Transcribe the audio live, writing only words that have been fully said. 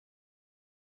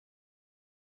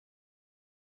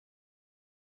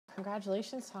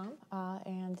Congratulations, Tom,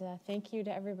 and thank you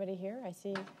to everybody here. I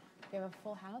see we have a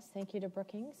full house. Thank you to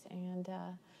Brookings and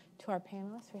to our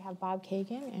panelists. We have Bob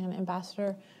Kagan and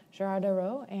Ambassador Gerard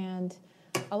Darroux, and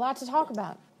a lot to talk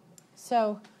about.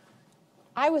 So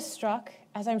I was struck,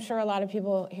 as I'm sure a lot of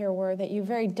people here were, that you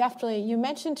very deftly, you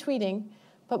mentioned tweeting,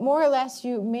 but more or less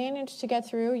you managed to get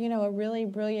through, a really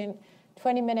brilliant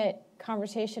 20-minute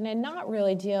conversation and not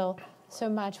really deal so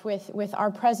much with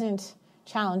our present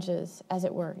challenges, as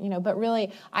it were, but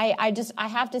really, I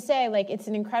have to say, it's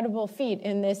an incredible feat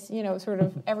in this, sort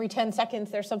of every 10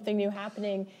 seconds there's something new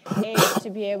happening, to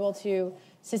be able to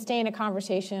sustain a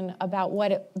conversation about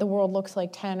what the world looks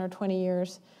like 10 or 20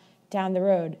 years down the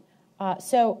road.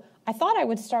 So I thought I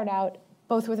would start out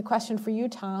both with a question for you,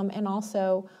 Tom, and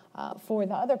also for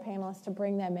the other panelists to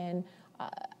bring them in.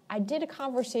 I did a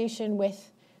conversation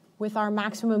with our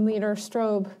maximum leader,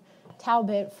 Strobe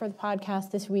Talbot, for the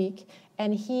podcast this week,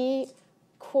 and he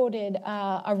quoted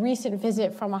a recent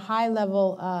visit from a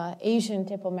high-level Asian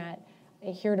diplomat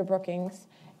here to Brookings,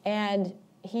 and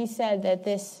he said that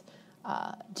this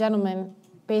gentleman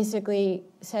basically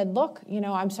said, look,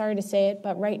 I'm sorry to say it,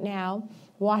 but right now,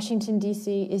 Washington,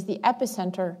 D.C. is the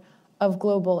epicenter of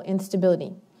global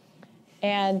instability.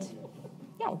 And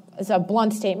it's a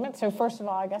blunt statement. So first of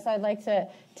all, I guess I'd like to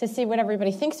see what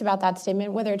everybody thinks about that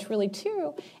statement, whether it's really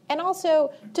true. And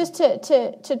also, just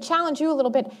to challenge you a little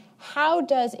bit, how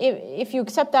does, if you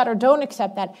accept that or don't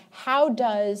accept that, how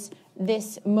does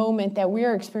this moment that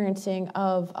we're experiencing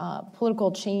of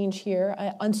political change here,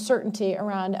 uncertainty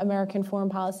around American foreign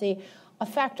policy,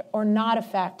 affect or not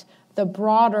affect the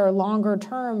broader,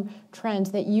 longer-term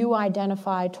trends that you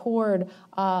identify toward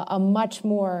a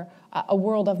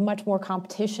world of much more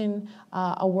competition,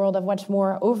 a world of much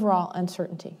more overall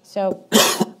uncertainty? So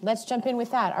let's jump in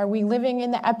with that. Are we living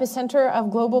in the epicenter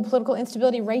of global political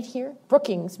instability right here?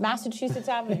 Brookings, Massachusetts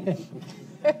Avenue.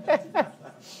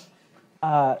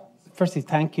 Firstly,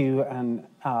 thank you. And,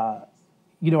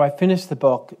 I finished the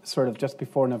book sort of just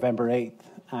before November 8th,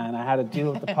 and I had a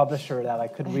deal with the publisher that I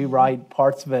could rewrite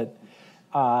parts of it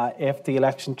if the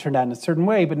election turned out in a certain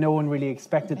way, but no one really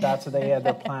expected that, so they had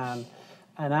their plan.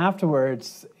 And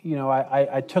afterwards,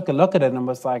 I took a look at it and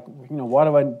was like,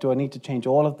 what do I need to change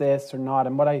all of this or not?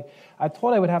 And what I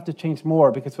thought I would have to change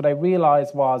more, because what I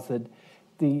realized was that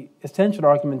the essential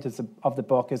argument of the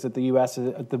book is that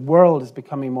the world is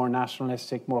becoming more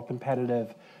nationalistic, more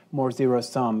competitive, more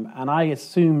zero-sum. And I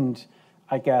assumed,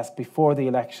 I guess, before the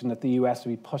election that the US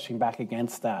would be pushing back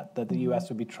against that the US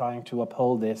would be trying to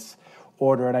uphold this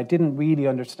order. And I didn't really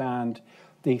understand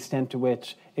the extent to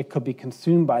which it could be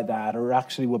consumed by that, or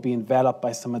actually would be enveloped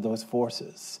by some of those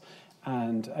forces.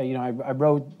 And I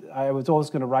was always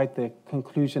going to write the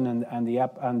conclusion and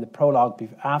the prologue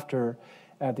after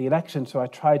the election, so I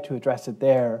tried to address it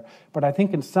there. But I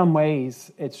think in some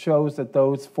ways it shows that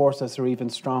those forces are even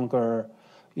stronger,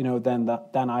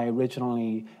 than I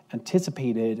originally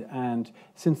anticipated. And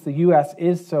since the U.S.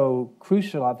 is so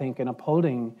crucial, I think, in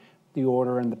upholding the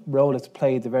order and the role it's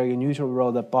played, the very unusual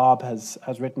role that Bob has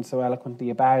written so eloquently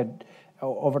about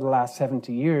over the last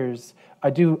 70 years, I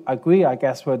do agree, I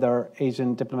guess, with our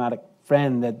Asian diplomatic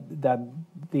friend that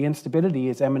the instability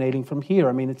is emanating from here.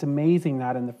 I mean, it's amazing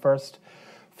that in the first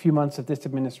few months of this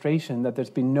administration that there's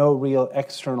been no real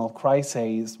external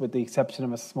crises, with the exception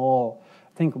of a small,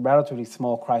 I think relatively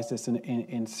small crisis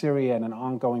in Syria and an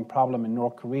ongoing problem in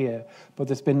North Korea, but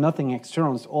there's been nothing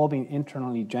external. It's all been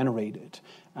internally generated.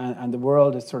 And the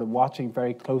world is sort of watching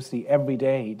very closely every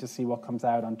day to see what comes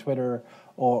out on Twitter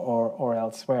or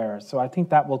elsewhere. So I think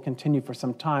that will continue for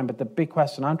some time. But the big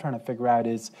question I'm trying to figure out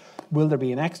is, will there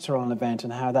be an external event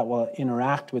and how that will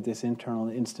interact with this internal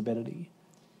instability?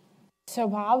 So,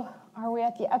 Bob, are we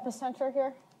at the epicenter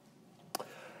here?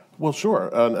 Well, sure,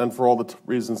 and for all the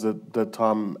reasons that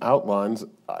Tom outlines,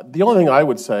 the only thing I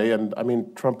would say, and I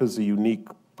mean, Trump is a unique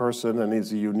person and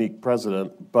he's a unique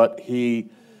president, but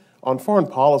on foreign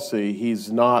policy,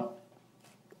 he's not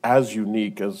as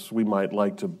unique as we might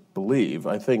like to believe.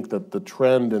 I think that the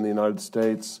trend in the United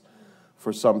States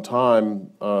for some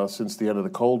time, since the end of the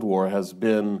Cold War, has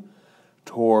been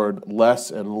toward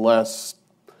less and less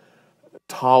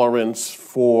tolerance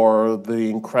for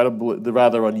the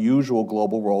rather unusual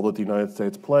global role that the United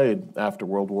States played after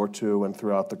World War II and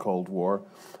throughout the Cold War.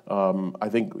 I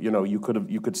think you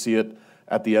could see it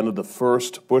at the end of the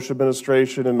first Bush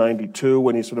administration in '92,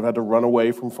 when he sort of had to run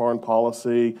away from foreign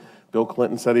policy. Bill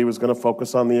Clinton said he was going to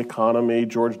focus on the economy.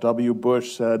 George W.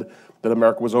 Bush said that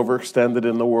America was overextended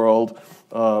in the world,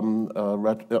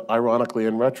 ironically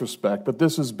in retrospect. But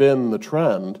this has been the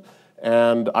trend.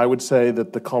 And I would say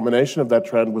that the culmination of that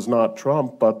trend was not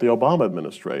Trump, but the Obama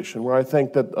administration, where I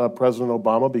think that President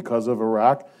Obama, because of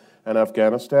Iraq and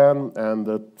Afghanistan and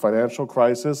the financial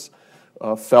crisis,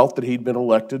 felt that he'd been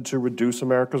elected to reduce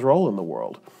America's role in the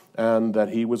world, and that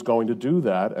he was going to do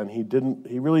that. And he didn't.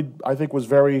 He really, I think, was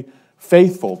very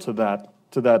faithful to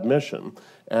that mission.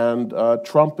 And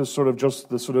Trump is sort of just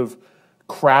the sort of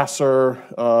crasser,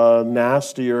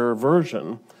 nastier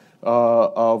version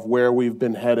of where we've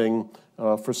been heading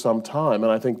for some time.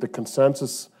 And I think the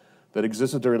consensus that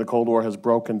existed during the Cold War has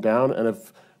broken down. And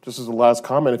if, just as a last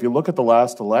comment, if you look at the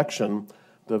last election,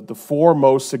 the four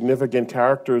most significant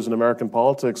characters in American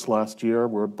politics last year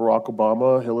were Barack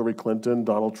Obama, Hillary Clinton,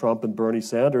 Donald Trump, and Bernie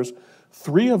Sanders.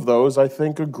 Three of those, I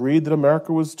think, agreed that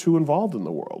America was too involved in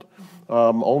the world.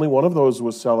 Only one of those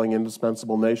was selling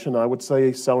Indispensable Nation. I would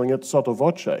say selling it sotto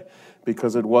voce,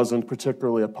 because it wasn't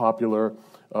particularly a popular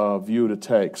view to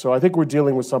take. So I think we're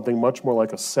dealing with something much more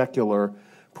like a secular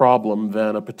problem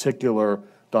than a particular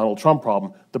Donald Trump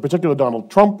problem. The particular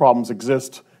Donald Trump problems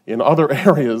exist in other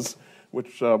areas,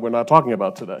 which we're not talking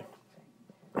about today.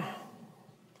 What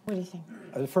do you think?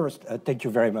 First, thank you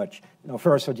very much.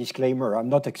 First, a disclaimer, I'm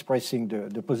not expressing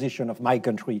the position of my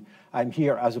country. I'm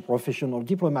here as a professional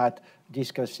diplomat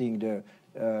discussing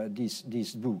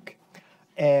this book.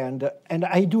 And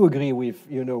I do agree with,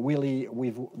 really,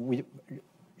 with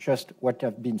just what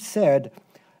have been said.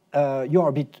 You're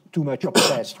a bit too much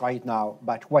obsessed right now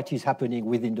about what is happening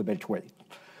within the Beltway.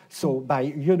 So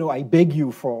I beg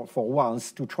you for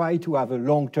once to try to have a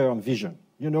long-term vision.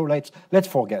 Let's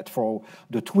forget for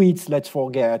the tweets, let's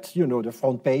forget, the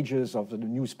front pages of the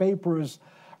newspapers,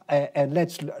 and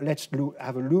let's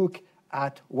have a look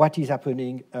at what is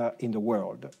happening in the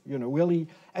world. Really,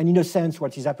 and in a sense,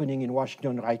 what is happening in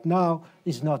Washington right now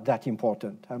is not that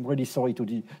important. I'm really sorry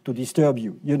to disturb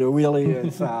you. Really,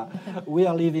 it's, we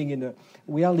are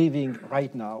living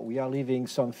right now. We are living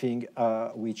something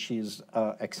which is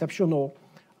exceptional.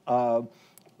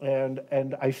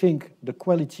 And I think the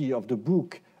quality of the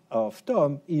book of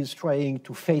Tom is trying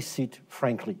to face it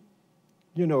frankly.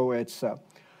 It's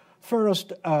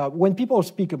first, when people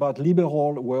speak about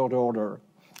liberal world order,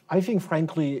 I think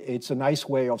frankly it's a nice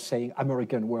way of saying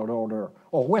American world order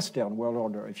or Western world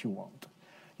order if you want.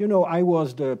 I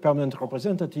was the permanent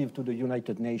representative to the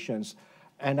United Nations,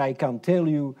 and I can tell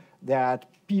you that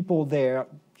people there,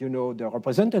 the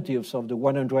representatives of the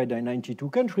 192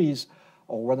 countries,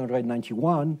 or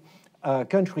 191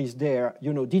 countries there,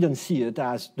 didn't see it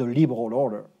as the liberal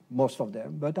order, most of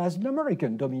them, but as an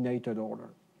American-dominated order.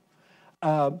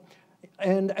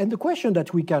 And the question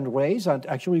that we can raise, and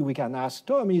actually we can ask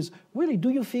Tom, is really, do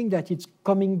you think that it's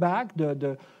coming back?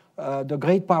 The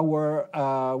great power,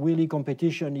 really,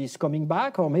 competition is coming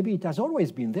back, or maybe it has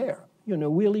always been there?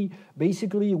 Really,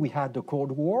 basically, we had the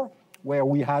Cold War, where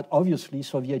we had, obviously,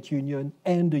 Soviet Union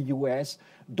and the US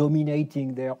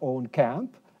dominating their own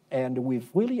camp. And we've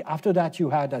really, after that, you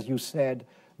had, as you said,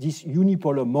 this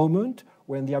unipolar moment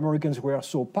when the Americans were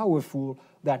so powerful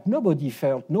that no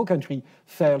country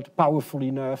felt powerful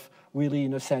enough, really,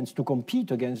 in a sense, to compete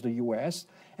against the US.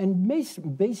 And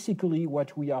basically,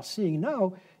 what we are seeing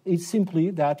now is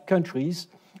simply that countries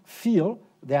feel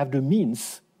they have the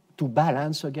means to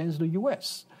balance against the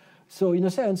US. So, in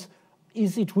a sense,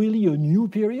 is it really a new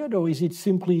period, or is it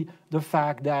simply the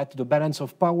fact that the balance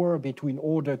of power between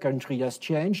all the countries has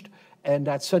changed, and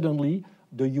that suddenly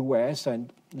the US,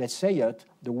 and let's say it,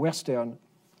 the Western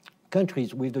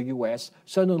countries with the US,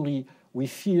 suddenly we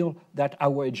feel that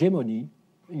our hegemony,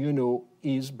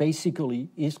 is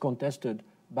contested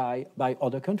by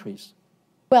other countries?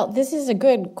 Well, this is a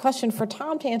good question for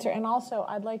Tom to answer, and also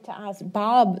I'd like to ask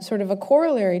Bob sort of a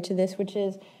corollary to this, which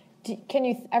is, can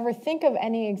you ever think of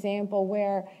any example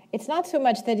where it's not so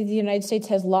much that the United States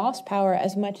has lost power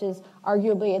as much as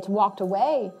arguably it's walked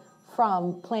away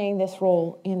from playing this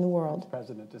role in the world?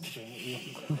 President is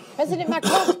President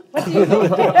Macron, what do you think?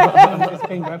 It's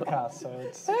being webcast, so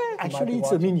it's... Actually,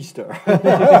 it's a minister.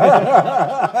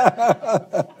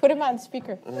 Put him on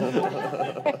speaker.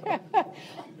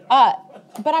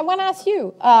 But I want to ask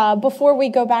you, before we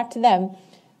go back to them,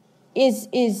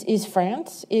 Is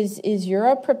France, is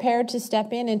Europe prepared to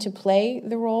step in and to play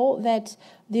the role that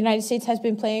the United States has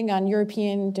been playing on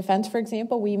European defense, for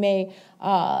example? We may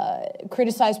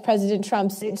criticize President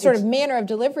Trump's sort of manner of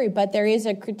delivery, but there is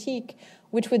a critique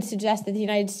which would suggest that the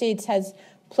United States has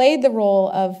played the role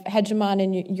of hegemon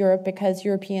in Europe because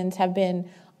Europeans have been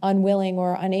unwilling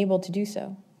or unable to do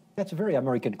so. That's a very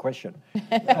American question.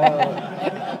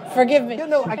 Forgive me.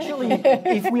 Actually,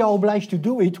 if we are obliged to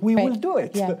do it, we will do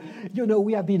it. Yeah.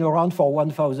 We have been around for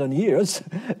 1,000 years,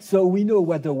 so we know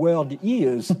what the world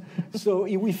is. So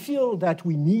if we feel that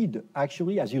we need,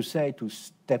 actually, as you say, to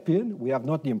step in, we have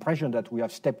not the impression that we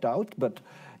have stepped out, but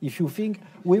if you think,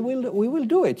 we will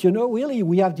do it. Really,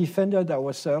 we have defended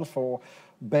ourselves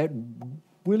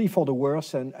really for the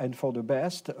worst and for the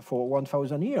best for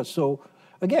 1,000 years. So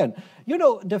again,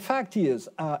 the fact is,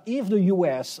 if the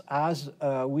U.S. has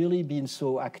really been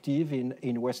so active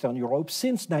in Western Europe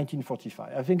since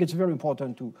 1945, I think it's very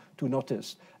important to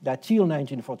notice that till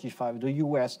 1945, the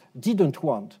U.S. didn't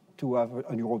want to have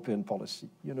a European policy.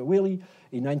 Really,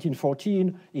 in 1914,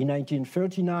 in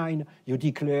 1939, you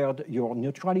declared your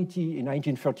neutrality. In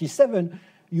 1937,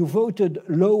 you voted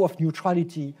law of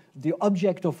neutrality, the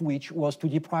object of which was to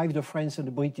deprive the French and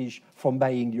the British from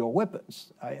buying your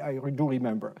weapons. I do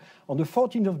remember. On the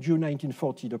 14th of June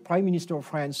 1940, the Prime Minister of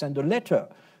France sent a letter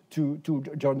to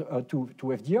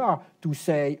FDR to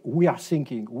say, we are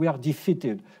sinking, we are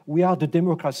defeated, we are the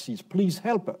democracies, please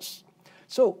help us.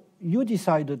 So you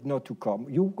decided not to come.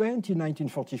 You went in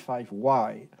 1945.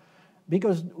 Why?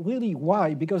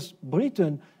 Why? Because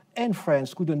Britain and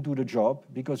France couldn't do the job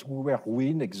because we were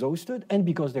ruined, exhausted, and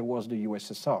because there was the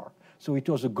USSR. So it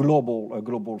was a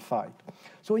global fight.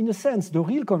 So in a sense, the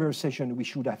real conversation we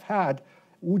should have had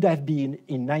would have been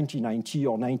in 1990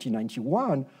 or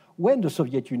 1991 when the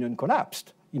Soviet Union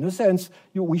collapsed. In a sense,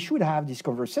 we should have this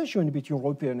conversation between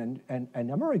Europeans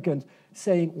and Americans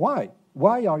saying, why?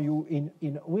 Why are you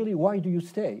really, why do you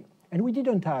stay? And we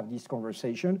didn't have this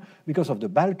conversation because of the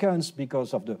Balkans,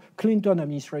 because of the Clinton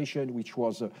administration, which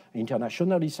was an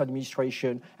internationalist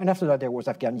administration, and after that there was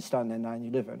Afghanistan and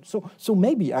 9/11. So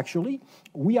maybe actually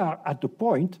we are at the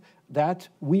point that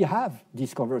we have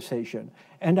this conversation.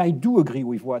 And I do agree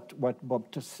with what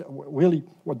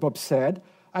Bob said.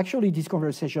 Actually, this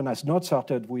conversation has not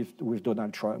started with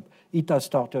Donald Trump. It has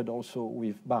started also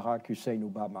with Barack Hussein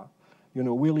Obama.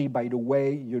 Really, by the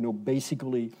way,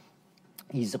 basically,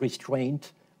 his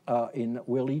restraint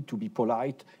to be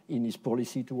polite in his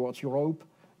policy towards Europe.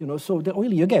 So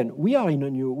really, again, we are in a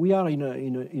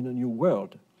new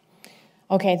world.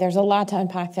 Okay, there's a lot to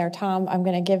unpack there. Tom, I'm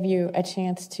going to give you a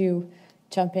chance to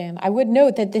jump in. I would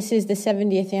note that this is the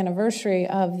 70th anniversary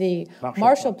of the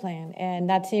Marshall Plan, and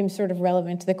that seems sort of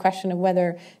relevant to the question of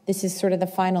whether this is sort of the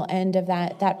final end of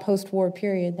that post-war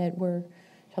period that we're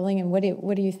traveling in. What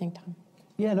do you think, Tom?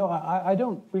 Yeah, no, I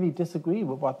don't really disagree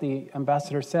with what the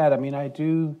ambassador said. I mean, I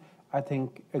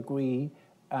think, agree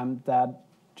that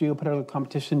geopolitical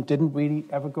competition didn't really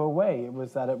ever go away. It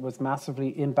was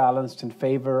massively imbalanced in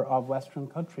favor of Western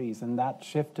countries, and that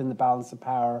shift in the balance of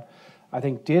power, I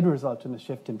think, did result in a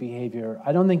shift in behavior.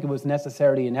 I don't think it was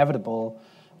necessarily inevitable.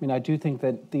 I mean, I do think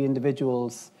that the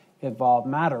individuals involved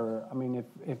matter. I mean,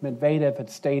 if Medvedev had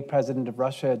stayed president of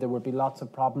Russia, there would be lots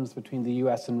of problems between the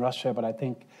U.S. and Russia, but I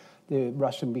think the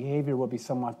Russian behavior will be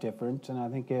somewhat different. And I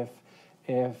think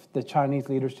if the Chinese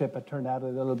leadership had turned out a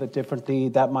little bit differently,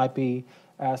 that might be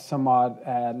somewhat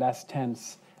less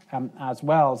tense as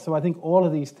well. So I think all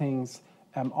of these things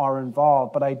are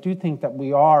involved. But I do think that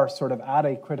we are sort of at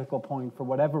a critical point for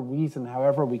whatever reason,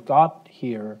 however we got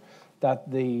here, that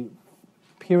the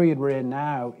period we're in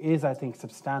now is, I think,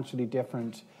 substantially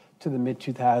different to the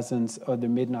mid-2000s or the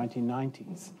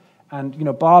mid-1990s.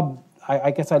 And, Bob,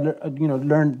 I guess I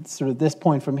learned sort of this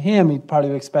point from him. He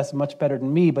probably expressed it much better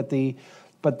than me, but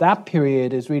that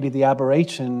period is really the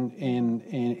aberration in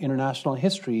international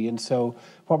history. And so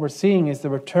what we're seeing is the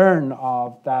return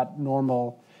of that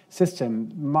normal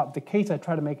system. The case I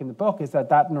try to make in the book is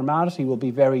that normality will be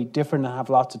very different and have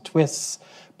lots of twists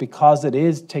because it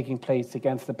is taking place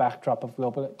against the backdrop of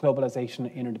globalization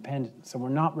and interdependence. So we're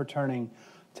not returning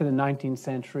to the 19th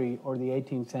century or the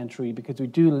 18th century because we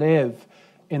do live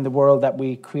in the world that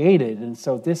we created. And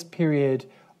so this period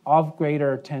of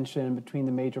greater tension between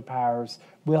the major powers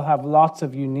will have lots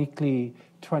of uniquely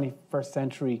 21st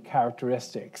century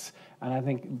characteristics. And I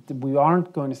think we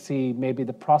aren't going to see maybe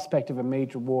the prospect of a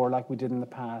major war like we did in the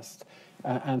past,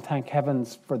 and thank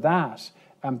heavens for that.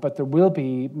 But there will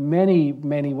be many,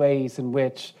 many ways in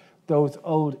which those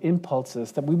old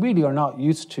impulses that we really are not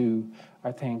used to,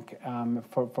 I think,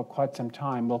 for quite some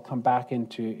time, will come back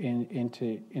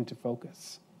into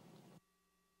focus.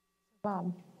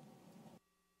 Bob,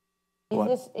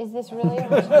 is this really a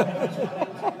return?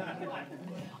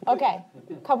 Okay,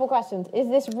 couple questions. Is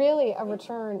this really a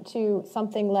return to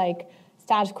something like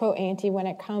status quo ante when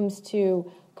it comes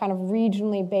to kind of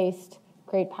regionally based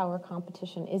great power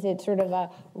competition? Is it sort of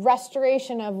a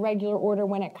restoration of regular order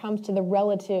when it comes to the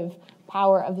relative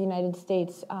power of the United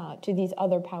States to these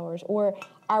other powers, or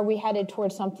are we headed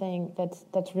towards something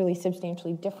that's really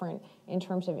substantially different in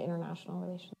terms of international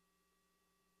relations?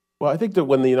 Well, I think that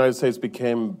when the United States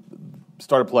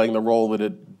started playing the role that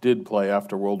it did play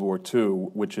after World War II,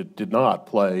 which it did not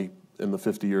play in the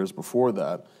 50 years before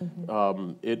that,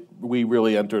 we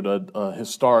really entered a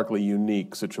historically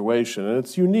unique situation, and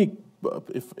it's unique,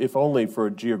 if only for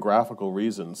geographical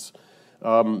reasons.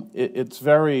 No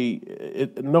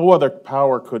other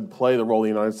power could play the role the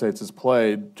United States has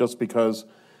played, just because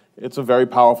it's a very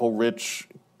powerful, rich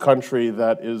country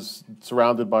that is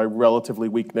surrounded by relatively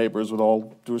weak neighbors, with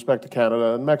all due respect to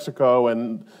Canada and Mexico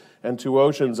and two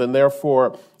oceans, and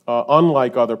therefore,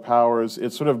 unlike other powers,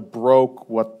 it sort of broke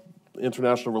what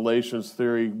international relations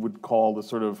theory would call the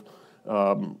sort of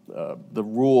the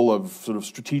rule of sort of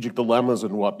strategic dilemmas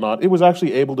and whatnot. It was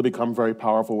actually able to become very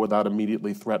powerful without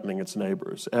immediately threatening its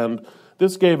neighbors. And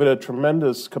this gave it a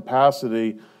tremendous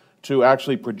capacity to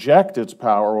actually project its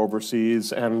power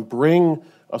overseas and bring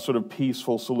a sort of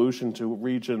peaceful solution to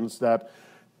regions that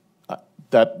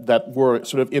were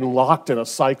sort of locked in a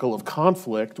cycle of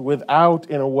conflict without,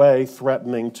 in a way,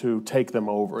 threatening to take them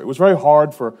over. It was very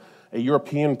hard for a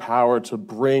European power to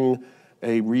bring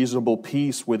a reasonable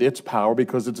peace with its power,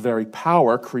 because its very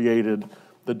power created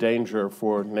the danger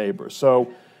for neighbors. So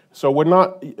we're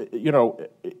not,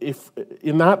 if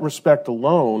in that respect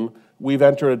alone, we've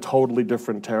entered a totally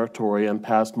different territory, and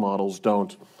past models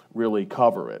don't really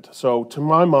cover it. So to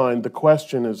my mind, the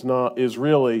question is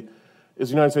really, does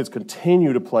the United States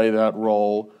continue to play that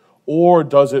role, or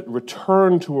does it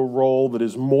return to a role that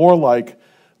is more like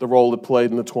the role it played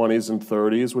in the 20s and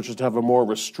 30s, which is to have a more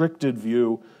restricted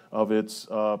view of its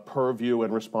purview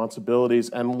and responsibilities,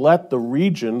 and let the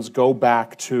regions go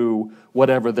back to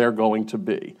whatever they're going to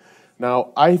be.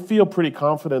 Now, I feel pretty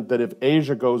confident that if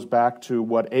Asia goes back to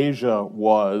what Asia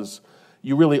was,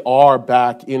 you really are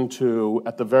back into,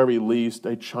 at the very least,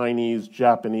 a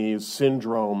Chinese-Japanese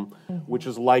syndrome, which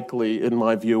is likely, in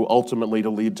my view, ultimately to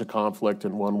lead to conflict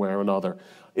in one way or another.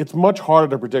 It's much harder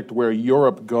to predict where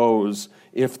Europe goes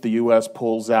if the U.S.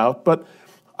 pulls out, but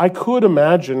I could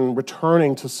imagine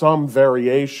returning to some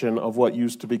variation of what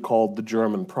used to be called the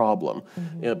German problem,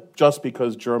 just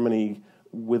because Germany,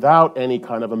 without any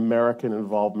kind of American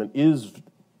involvement, is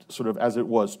sort of, as it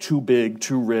was, too big,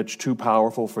 too rich, too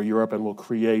powerful for Europe, and will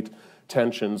create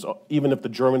tensions, even if the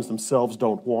Germans themselves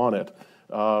don't want it,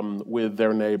 with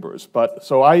their neighbors.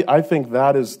 So I think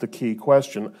that is the key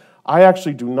question. I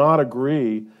actually do not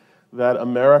agree that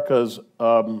America's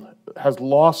has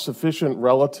lost sufficient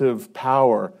relative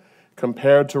power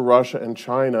compared to Russia and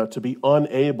China to be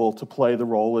unable to play the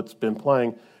role it's been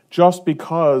playing, just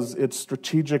because its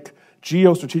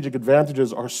geostrategic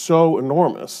advantages are so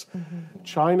enormous.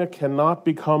 China cannot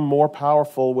become more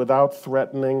powerful without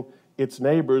threatening its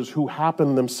neighbors, who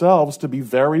happen themselves to be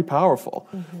very powerful.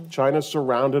 China's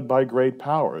surrounded by great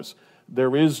powers.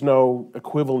 There is no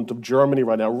equivalent of Germany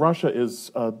right now. Russia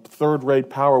is a third-rate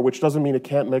power, which doesn't mean it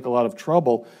can't make a lot of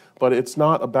trouble, but it's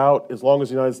not about, as long as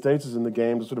the United States is in the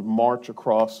game, to sort of march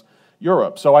across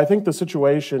Europe. So I think the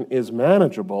situation is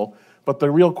manageable, but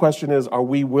the real question is, are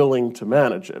we willing to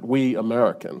manage it, we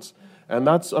Americans? And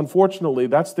that's, unfortunately,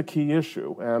 that's the key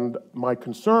issue. And my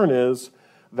concern is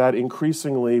that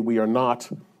increasingly we are not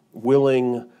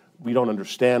willing, we don't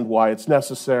understand why it's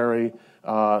necessary,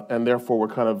 and therefore we're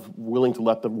kind of willing to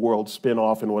let the world spin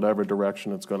off in whatever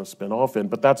direction it's going to spin off in.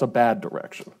 But that's a bad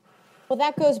direction. Well,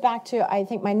 that goes back to, I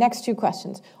think, my next two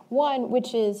questions. One,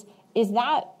 which is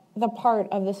that the part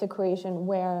of this equation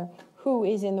where who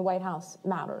is in the White House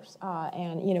matters,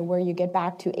 and where you get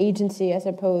back to agency as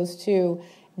opposed to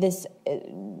this,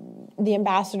 the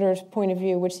ambassador's point of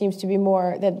view, which seems to be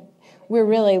more that we're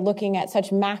really looking at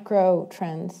such macro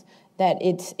trends that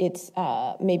it's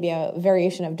maybe a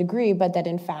variation of degree, but that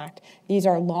in fact these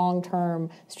are long-term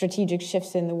strategic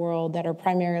shifts in the world that are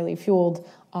primarily fueled,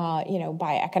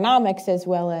 by economics as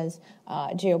well as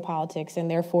geopolitics, and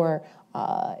therefore,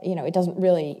 it doesn't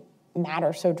really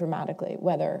matter so dramatically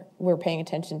whether we're paying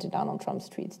attention to Donald Trump's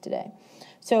tweets today.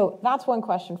 So that's one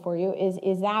question for you: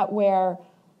 is that where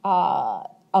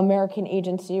American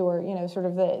agency, or sort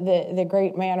of the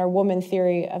great man or woman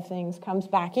theory of things, comes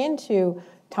back into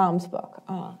Tom's book?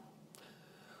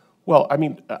 Well, I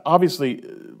mean, obviously,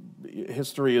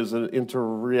 history is an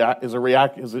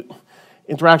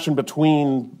interaction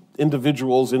between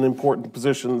individuals in important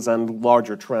positions and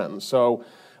larger trends. So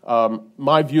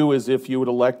my view is, if you had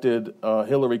elected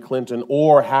Hillary Clinton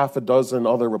or half a dozen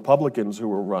other Republicans who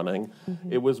were running,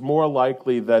 it was more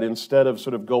likely that instead of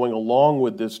sort of going along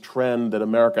with this trend that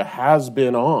America has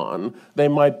been on, they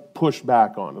might push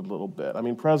back on it a little bit. I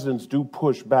mean, presidents do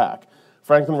push back.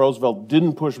 Franklin Roosevelt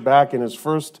didn't push back in his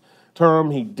first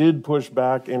term. He did push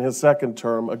back in his second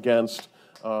term against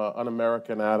an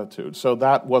American attitude. So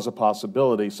that was a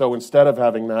possibility. So instead of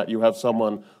having that, you have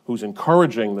someone who's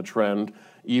encouraging the trend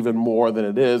even more than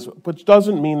it is, which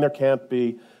doesn't mean there can't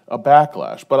be a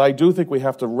backlash. But I do think we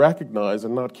have to recognize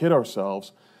and not kid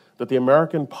ourselves that the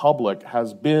American public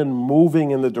has been moving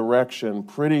in the direction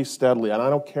pretty steadily, and I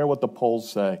don't care what the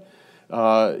polls say.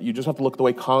 You just have to look at the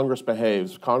way Congress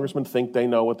behaves. Congressmen think they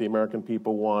know what the American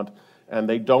people want, and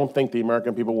they don't think the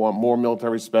American people want more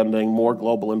military spending, more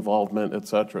global involvement, et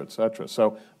cetera, et cetera.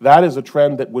 So that is a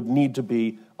trend that would need to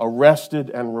be arrested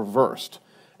and reversed,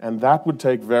 and that would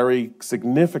take very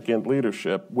significant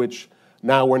leadership, which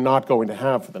now we're not going to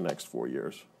have for the next 4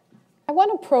 years. I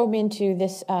want to probe into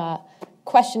this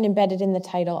question embedded in the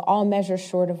title, All Measures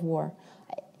Short of War.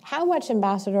 How much,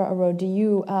 Ambassador Arro, do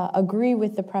you agree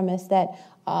with the premise that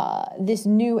this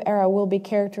new era will be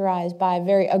characterized by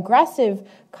very aggressive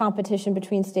competition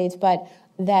between states, but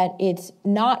that it's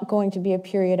not going to be a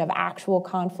period of actual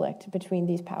conflict between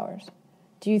these powers?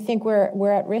 Do you think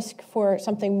we're at risk for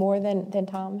something more than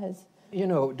Tom has?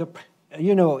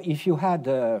 If you had,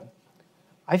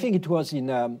 I think it was in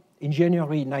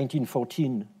January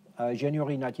 1914.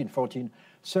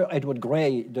 Sir Edward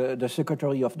Grey, the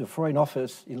Secretary of the Foreign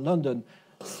Office in London,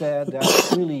 said that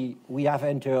really we have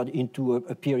entered into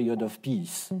a period of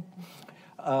peace.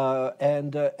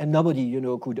 And nobody,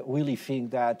 could really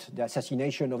think that the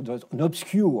assassination of an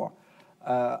obscure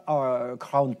our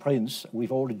crown prince, with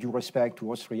all due respect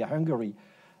to Austria-Hungary,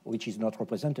 which is not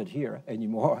represented here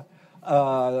anymore,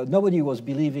 nobody was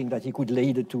believing that he could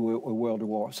lead to a world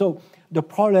war. So the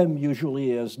problem usually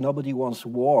is nobody wants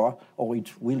war, or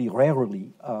it's really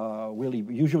rarely,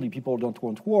 usually people don't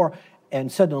want war,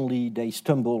 and suddenly they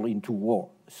stumble into war.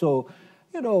 So,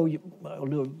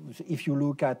 if you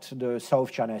look at the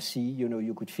South China Sea,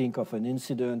 you could think of an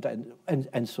incident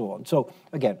and so on. So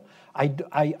again, I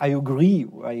agree,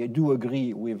 I do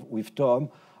agree with Tom.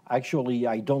 Actually,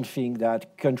 I don't think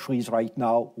that countries right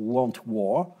now want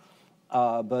war.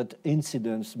 But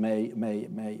incidents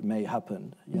may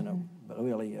happen, But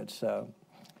really, it's.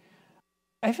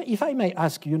 If I may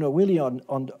ask, really on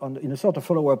in a sort of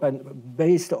follow-up and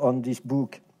based on this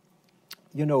book,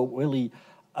 really,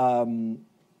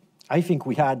 I think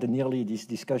we had nearly this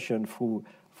discussion through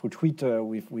Twitter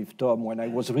with Tom. When I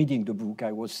was reading the book,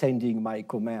 I was sending my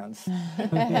comments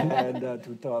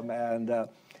to Tom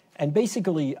and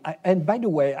basically, and by the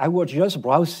way, I was just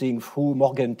browsing through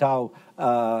Morgenthau,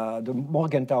 the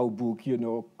Morgenthau book,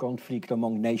 Conflict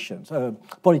Among Nations,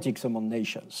 Politics Among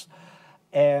Nations.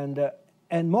 And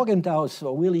Morgenthau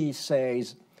really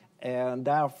says, and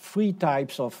there are three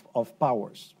types of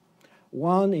powers.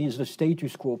 One is the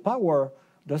status quo power.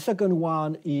 The second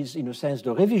one is, in a sense,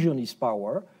 the revisionist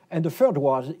power. And the third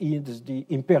one is the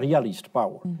imperialist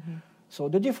power. Mm-hmm. So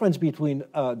the difference between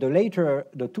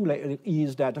the two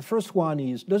is that the first one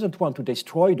doesn't want to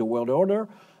destroy the world order,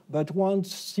 but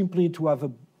wants simply to have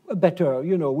a better,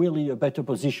 really a better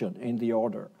position in the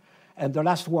order. And the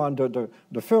last one, the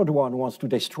third one, wants to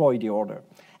destroy the order.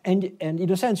 And in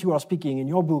a sense, you are speaking in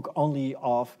your book only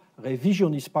of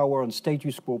revisionist power and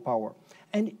status quo power.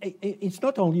 And it's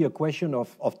not only a question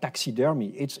of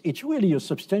taxidermy, it's really a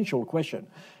substantial question.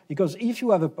 Because if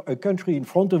you have a country in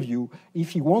front of you,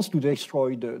 if he wants to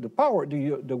destroy the power,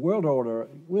 the world order,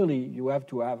 really you have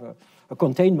to have a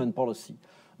containment policy.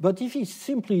 But if he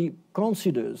simply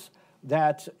considers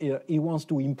that he wants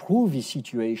to improve his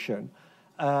situation,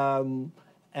 and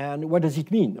what does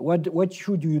it mean? What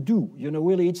should you do?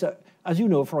 Really, it's as you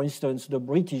know, for instance, the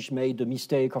British made the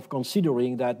mistake of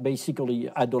considering that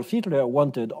basically Adolf Hitler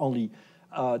wanted only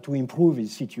to improve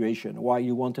his situation, while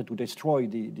he wanted to destroy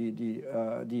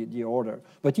the order.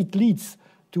 But it leads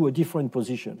to a different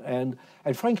position. And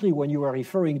frankly, when you are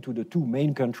referring to the two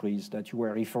main countries that you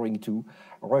were referring to,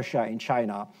 Russia and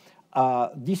China,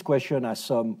 this question has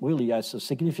a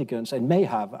significance and may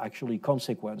have actually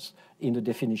consequence in the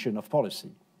definition of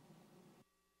policy.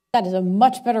 That is a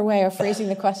much better way of phrasing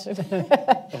the question.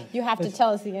 You have to tell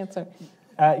us the answer.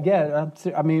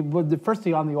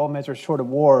 Firstly on the all measures short of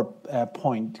war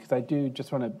point, because I do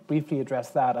just want to briefly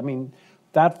address that.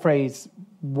 That phrase,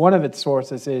 one of its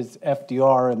sources is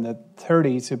FDR in the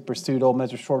 30s, who pursued all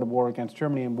measures short of war against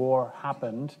Germany, and war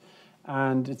happened.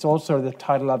 And it's also the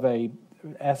title of a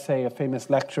famous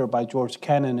lecture by George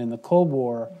Kennan in the Cold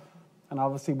War. And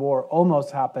obviously war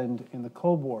almost happened in the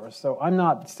Cold War. So I'm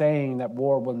not saying that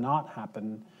war will not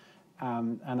happen.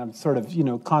 And I'm sort of,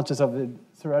 conscious of it.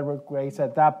 Sir Edward Grey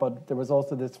said that, but there was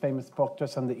also this famous book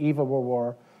just on the eve of World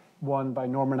War I by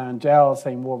Norman Angell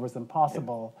saying war was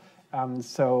impossible.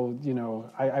 So, you know,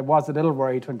 I was a little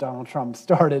worried when Donald Trump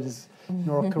started his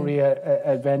North Korea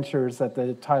adventures that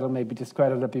the title may be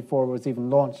discredited before it was even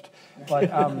launched.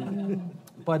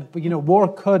 But, you know, war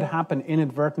could happen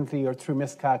inadvertently or through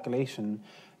miscalculation.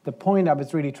 The point I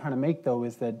was really trying to make, though,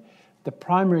 is that the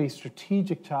primary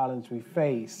strategic challenge we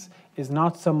face is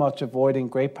not so much avoiding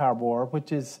great power war,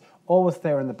 which is always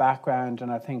there in the background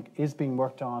and I think is being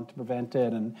worked on to prevent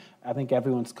it, and I think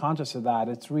everyone's conscious of that.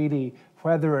 It's really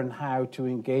whether and how to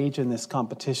engage in this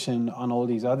competition on all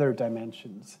these other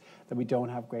dimensions that we don't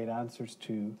have great answers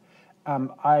to.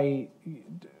 I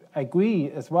agree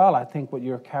as well, I think, with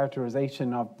your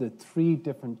characterization of the three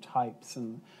different types,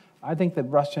 and I think that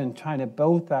Russia and China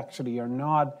both actually are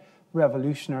not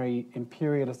revolutionary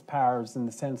imperialist powers in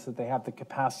the sense that they have the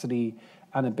capacity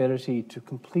and ability to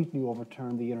completely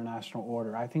overturn the international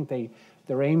order. I think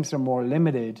their aims are more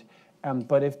limited,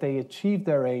 but if they achieve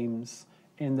their aims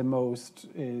in the most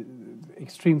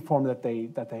extreme form that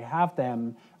they have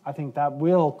them, I think that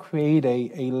will create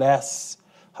a less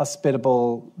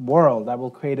hospitable world. That will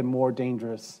create a more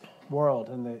dangerous world.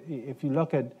 And if you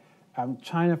look at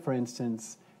China, for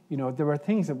instance, you know, there are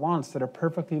things it wants that are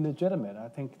perfectly legitimate. I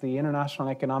think the international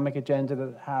economic agenda that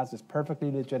it has is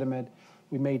perfectly legitimate.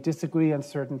 We may disagree on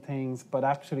certain things, but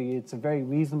actually it's a very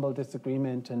reasonable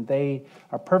disagreement, and they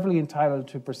are perfectly entitled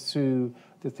to pursue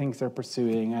the things they're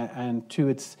pursuing. And to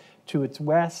its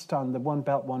west, on the One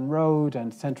Belt, One Road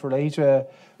and Central Asia,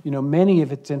 you know, many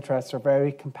of its interests are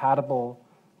very compatible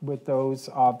with those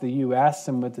of the U.S.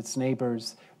 and with its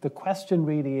neighbors. The question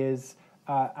really is,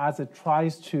 as it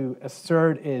tries to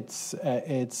assert its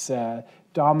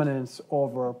dominance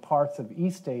over parts of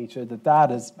East Asia,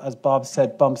 that is, as Bob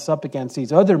said, bumps up against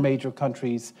these other major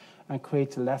countries and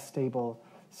creates a less stable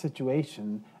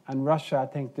situation. And Russia, I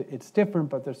think that it's different,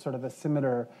 but there's sort of a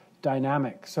similar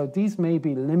dynamic. So these may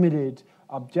be limited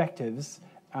objectives,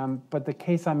 but the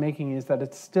case I'm making is that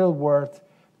it's still worth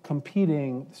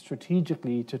competing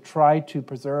strategically to try to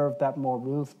preserve that more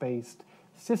rules-based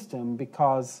system,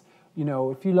 because, you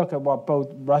know, if you look at what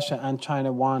both Russia and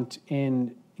China want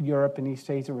in Europe and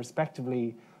East Asia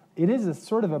respectively, it is a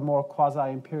sort of a more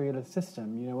quasi-imperialist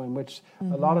system, you know, in which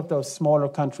a lot of those smaller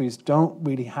countries don't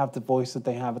really have the voice that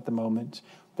they have at the moment,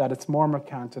 that it's more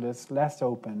mercantilist, less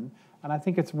open. And I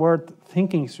think it's worth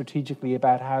thinking strategically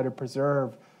about how to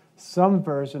preserve some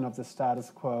version of the status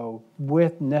quo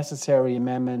with necessary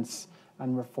amendments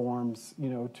and reforms, you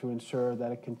know, to ensure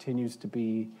that it continues to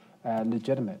be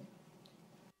legitimate.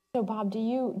 So, Bob, do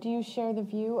you share the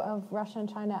view of Russia and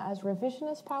China as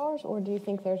revisionist powers, or do you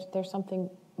think there's something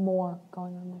more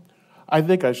going on there? I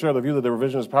think I share the view that they're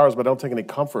revisionist powers, but I don't take any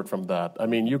comfort from that. I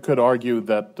mean, you could argue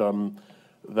that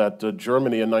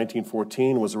Germany in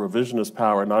 1914 was a revisionist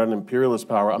power, not an imperialist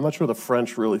power. I'm not sure the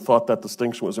French really thought that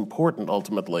distinction was important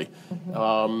ultimately,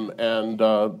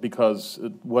 because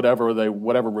whatever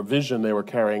revision they were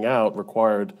carrying out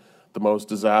required the most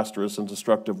disastrous and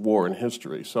destructive war in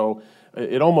history. So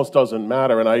it almost doesn't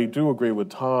matter, and I do agree with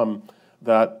Tom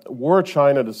that were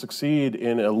China to succeed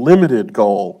in a limited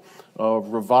goal of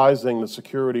revising the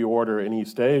security order in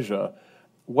East Asia,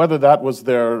 whether that was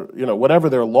their, you know, whatever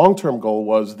their long-term goal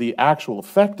was, the actual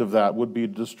effect of that would be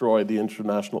to destroy the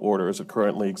international order as it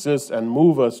currently exists and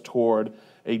move us toward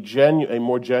a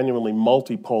more genuinely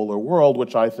multipolar world,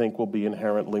 which I think will be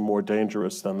inherently more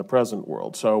dangerous than the present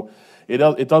world. So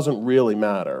it doesn't really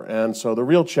matter. And so the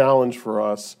real challenge for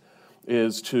us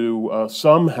is to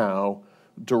somehow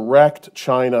direct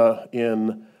China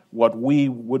in what we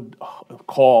would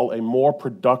call a more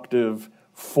productive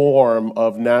form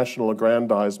of national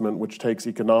aggrandizement, which takes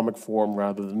economic form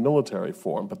rather than military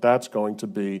form. But that's going to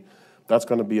be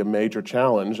a major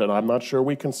challenge, and I'm not sure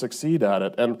we can succeed at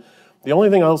it. And the only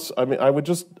thing else, I mean, I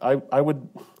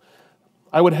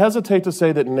would hesitate to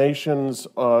say that nations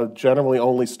generally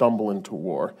only stumble into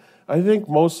war. I think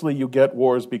mostly you get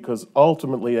wars because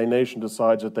ultimately a nation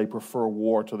decides that they prefer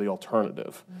war to the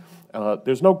alternative.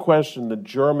 There's no question that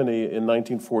Germany in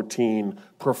 1914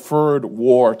 preferred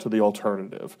war to the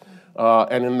alternative.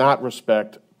 And in that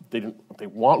respect, they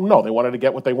wanted to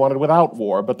get what they wanted without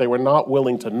war, but they were not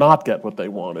willing to not get what they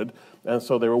wanted, and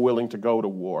so they were willing to go to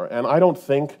war. And I don't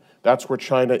think that's where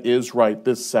China is right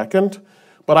this second,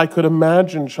 but I could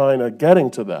imagine China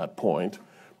getting to that point.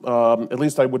 At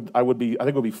least I think it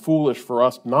would be foolish for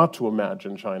us not to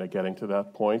imagine China getting to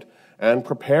that point and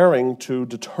preparing to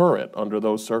deter it under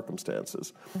those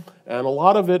circumstances. And a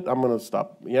lot of it, I'm going to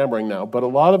stop yammering now, but a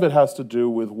lot of it has to do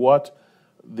with what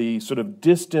the sort of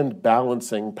distant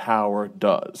balancing power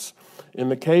does. In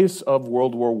the case of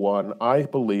World War I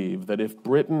believe that if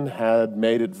Britain had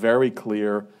made it very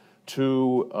clear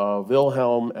to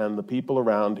Wilhelm and the people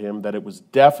around him that it was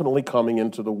definitely coming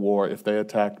into the war if they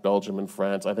attacked Belgium and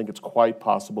France, I think it's quite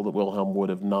possible that Wilhelm would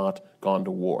have not gone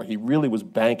to war. He really was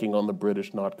banking on the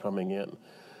British not coming in.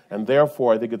 And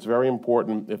therefore, I think it's very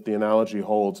important, if the analogy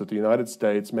holds, that the United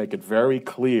States make it very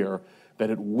clear that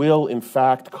it will, in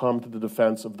fact, come to the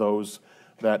defense of those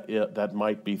that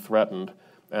might be threatened.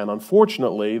 And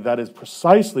unfortunately, that is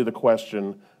precisely the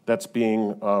question that's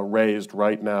being raised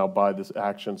right now by the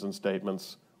actions and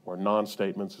statements, or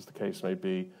non-statements, as the case may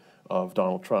be, of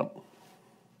Donald Trump.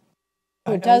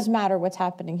 So it does matter what's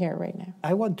happening here right now.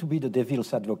 I want to be the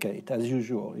devil's advocate, as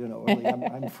usual. You know,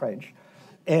 I'm French,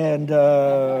 and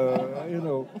you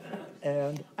know,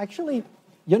 and actually,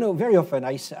 you know, very often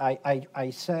I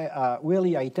say,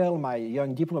 really, I tell my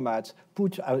young diplomats,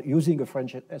 put using a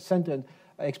French sentence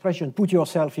expression, put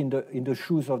yourself in the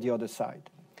shoes of the other side.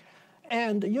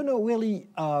 And, you know, really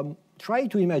try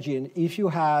to imagine if you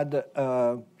had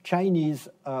Chinese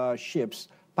ships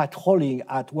patrolling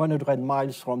at 100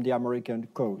 miles from the American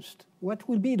coast. What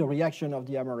would be the reaction of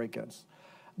the Americans?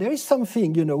 There is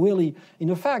something, you know, really, in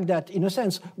the fact that, in a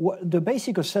sense, the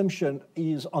basic assumption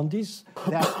is on this,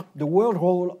 that the world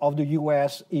role of the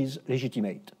U.S. is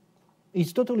legitimate.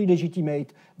 It's totally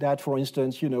legitimate that, for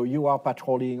instance, you know, you are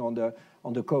patrolling on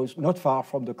the coast, not far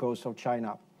from the coast of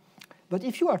China. But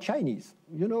if you are Chinese,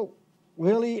 you know,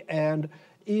 really, and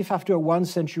if after 1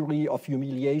 century of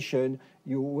humiliation,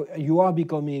 you are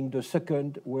becoming the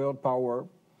second world power,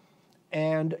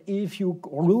 and if you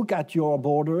look at your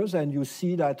borders and you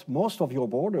see that most of your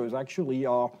borders actually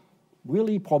are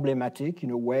really problematic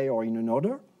in a way or in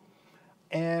another,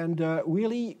 and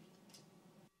really,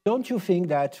 don't you think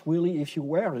that really if you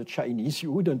were a Chinese,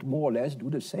 you wouldn't more or less do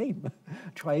the same,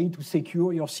 trying to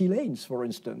secure your sea lanes, for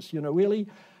instance, you know, really?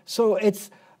 So it's,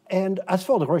 and as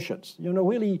for the Russians, you know,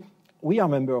 really, we are a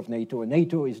member of NATO, and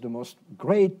NATO is the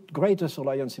greatest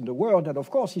alliance in the world, and of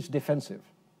course it's defensive.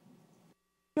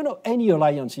 You know, any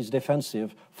alliance is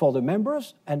defensive for the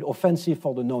members and offensive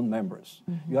for the non-members.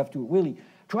 Mm-hmm. You have to really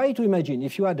try to imagine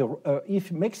if you had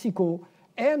if Mexico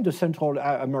and the Central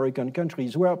American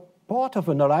countries were part of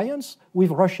an alliance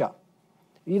with Russia.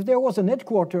 If there was an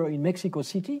headquarters in Mexico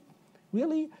City,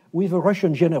 really, with a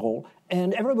Russian general,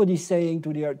 and everybody saying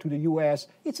to the U.S.,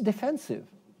 it's defensive,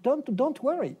 don't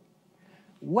worry.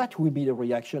 What will be the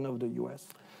reaction of the U.S.?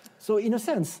 So in a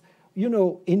sense, you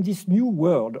know, in this new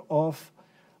world of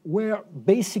where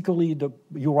basically,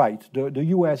 you're right, the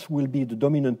U.S. will be the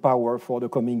dominant power for the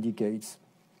coming decades,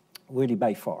 really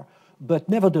by far. But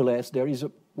nevertheless, there is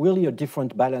really a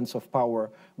different balance of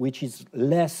power, which is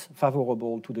less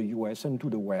favorable to the U.S. and to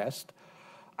the West.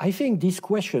 I think these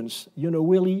questions, you know,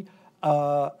 really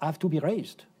have to be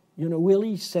raised. You know,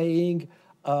 really saying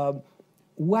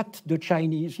what the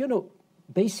Chinese, you know,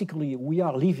 basically we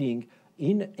are living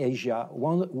in Asia,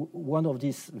 one of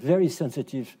these very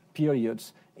sensitive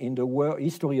periods in the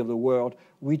history of the world,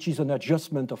 which is an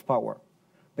adjustment of power.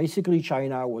 Basically,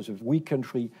 China was a weak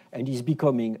country and is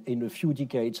becoming, in a few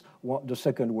decades, the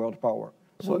second world power.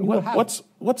 So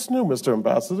what's new, Mr.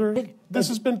 Ambassador? This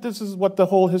is what the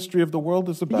whole history of the world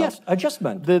is about. Yes,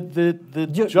 adjustment.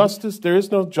 Justice. There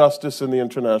is no justice in the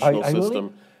international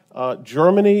system.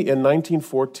 Germany in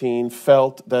 1914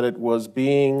 felt that it was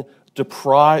being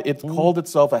deprived. It called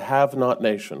itself a have-not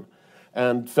nation,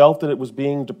 and felt that it was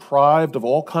being deprived of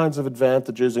all kinds of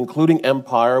advantages, including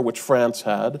empire, which France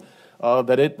had,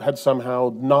 that it had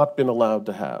somehow not been allowed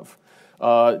to have.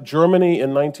 Germany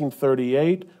in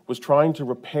 1938 was trying to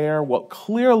repair what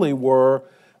clearly were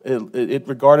it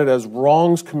regarded as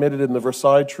wrongs committed in the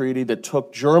Versailles Treaty that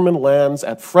took German lands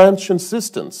at French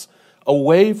insistence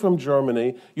away from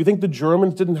Germany. You think the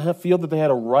Germans didn't feel that they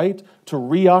had a right to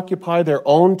reoccupy their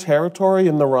own territory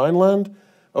in the Rhineland?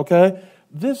 Okay?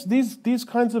 These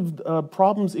kinds of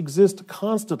problems exist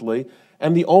constantly,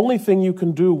 and the only thing you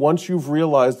can do once you've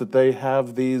realized that they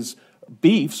have these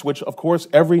beefs, which of course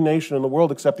every nation in the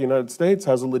world except the United States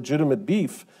has a legitimate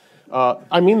beef.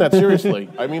 I mean that seriously.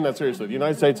 The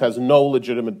United States has no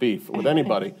legitimate beef with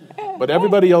anybody, but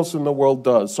everybody else in the world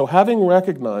does. So having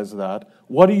recognized that,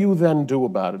 what do you then do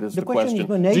about it is the question.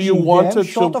 Do you want to,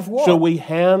 shall we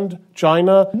hand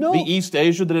China the East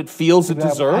Asia that it feels it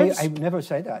deserves? I've never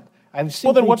said that.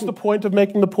 Well, then what's the point of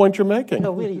making the point you're making?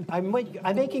 No, really, I'm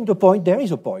making the point, there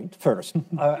is a point, first.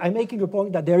 I'm making a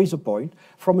point that there is a point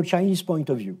from a Chinese point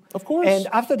of view. Of course. And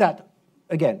after that,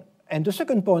 again, And the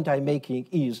second point I'm making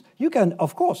is you can,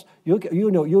 of course, you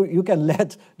can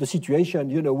let the situation,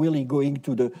 really going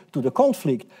to the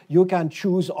conflict. You can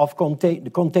choose of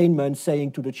containment,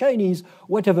 saying to the Chinese,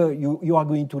 whatever you are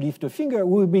going to lift a finger,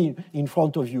 we'll be in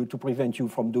front of you to prevent you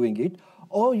from doing it.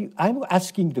 Or I'm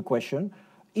asking the question,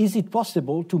 is it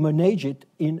possible to manage it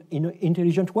in an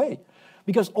intelligent way?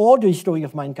 Because all the history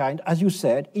of mankind, as you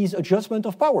said, is adjustment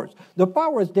of powers. The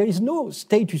powers, there is no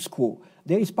status quo.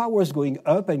 There is powers going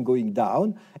up and going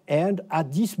down, and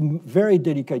at these very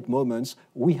delicate moments,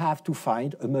 we have to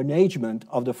find a management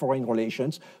of the foreign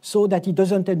relations so that it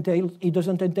doesn't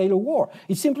entail a war.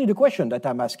 It's simply the question that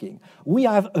I'm asking. We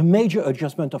have a major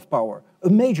adjustment of power, a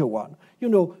major one.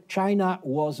 China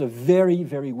was a very,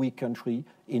 very weak country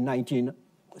in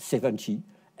 1970,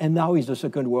 and now is the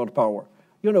second world power.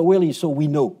 Really, so we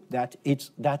know that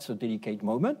that's a delicate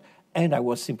moment, and I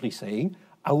was simply saying,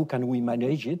 how can we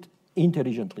manage it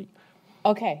intelligently?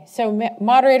 Okay, so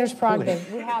moderator's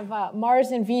prerogative. We have Mars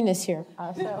and Venus here.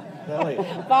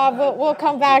 Bob, we'll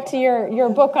come back to your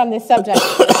book on this subject,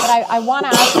 but I want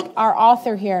to ask our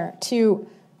author here to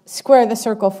square the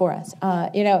circle for us.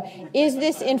 Is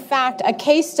this in fact a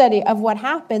case study of what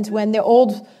happens when the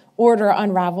old order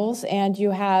unravels and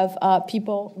you have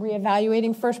people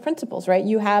reevaluating first principles, right?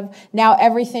 You have now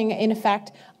everything in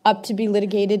effect up to be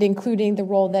litigated, including the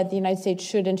role that the United States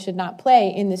should and should not play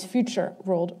in this future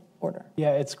world order.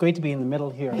 Yeah, it's great to be in the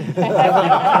middle here.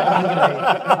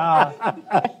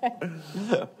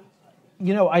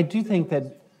 I do think that,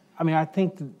 I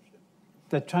think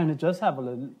that China does have a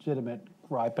legitimate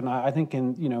gripe, and I think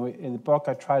in the book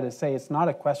I try to say it's not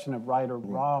a question of right or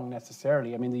wrong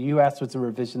necessarily. The U.S. was a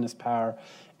revisionist power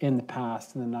in the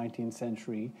past, in the 19th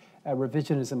century.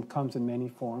 Revisionism comes in many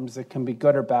forms. It can be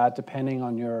good or bad depending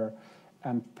on your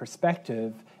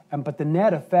perspective. But the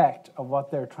net effect of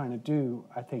what they're trying to do,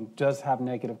 I think, does have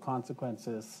negative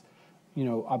consequences,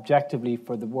 objectively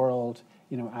for the world,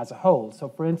 as a whole. So,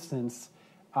 for instance,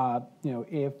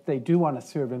 if they do want to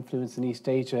serve influence in East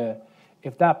Asia,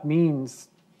 if that means,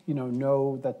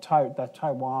 that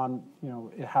Taiwan,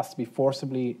 it has to be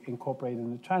forcibly incorporated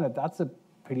into China, that's a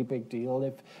pretty big deal.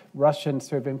 If Russian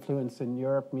serve influence in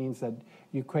Europe means that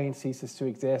Ukraine ceases to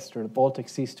exist or the Baltic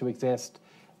cease to exist,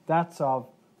 that's of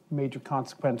major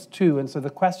consequence too. And so the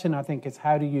question, I think, is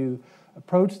how do you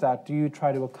approach that? Do you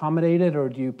try to accommodate it or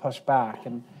do you push back?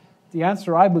 And the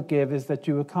answer I would give is that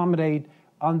you accommodate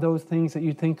on those things that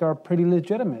you think are pretty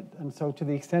legitimate. And so to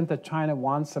the extent that China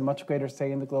wants a much greater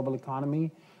say in the global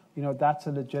economy, that's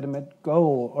a legitimate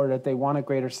goal, or that they want a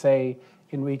greater say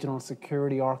in regional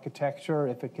security architecture,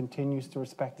 if it continues to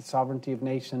respect the sovereignty of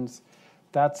nations,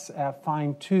 that's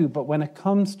fine too. But when it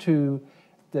comes to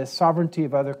the sovereignty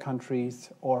of other countries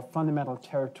or fundamental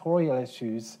territorial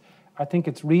issues, I think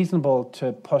it's reasonable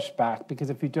to push back, because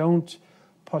if you don't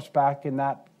push back in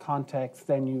that context,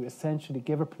 then you essentially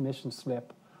give a permission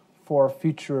slip for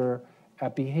future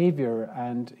behavior.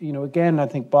 And, again, I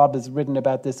think Bob has written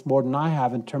about this more than I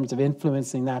have in terms of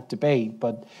influencing that debate,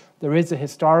 but there is a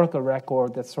historical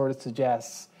record that sort of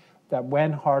suggests that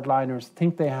when hardliners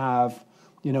think they have,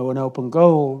 an open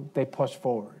goal, they push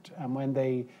forward. And when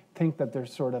they think that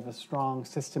there's sort of a strong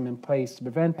system in place to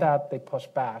prevent that, they push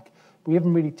back. We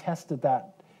haven't really tested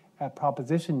that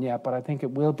proposition yet, but I think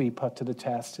it will be put to the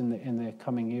test in the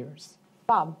coming years.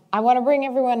 Bob, I want to bring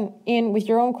everyone in with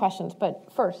your own questions,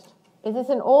 but first, is this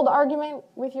an old argument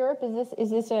with Europe?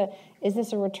 Is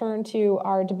this a return to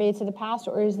our debates of the past,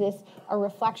 or is this a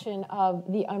reflection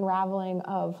of the unraveling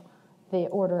of the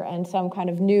order and some kind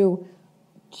of new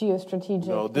geostrategic?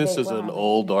 No, this is an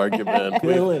old argument.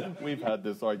 We've had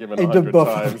this argument 100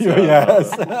 times.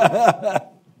 Yes.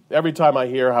 Every time I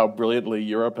hear how brilliantly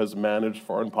Europe has managed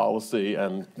foreign policy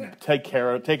and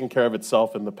taken care of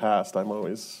itself in the past, I'm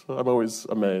always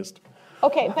amazed.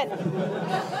 Okay,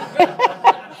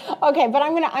 but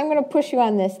I'm gonna push you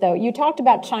on this though. You talked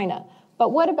about China,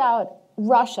 but what about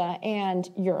Russia and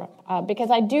Europe?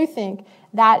 Because I do think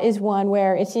that is one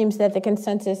where it seems that the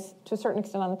consensus, to a certain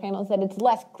extent on the panel, is that it's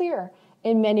less clear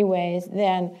in many ways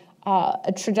than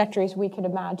trajectories we could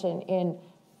imagine in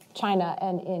China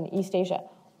and in East Asia.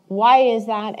 Why is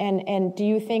that, and do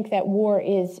you think that war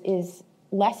is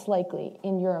less likely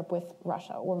in Europe with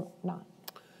Russia or not?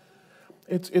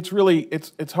 It's really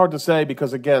hard to say,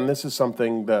 because again, this is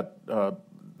something that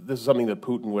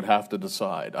Putin would have to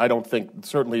decide. I don't think,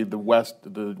 certainly the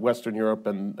Western Europe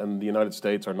and the United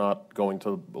States are not going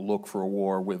to look for a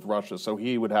war with Russia, so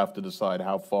he would have to decide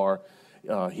how far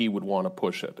he would want to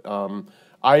push it.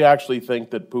 I actually think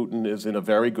that Putin is in a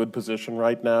very good position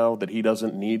right now, that he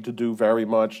doesn't need to do very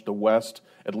much. The West,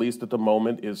 at least at the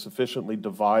moment, is sufficiently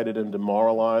divided and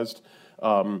demoralized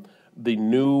the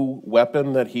new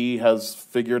weapon that he has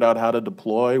figured out how to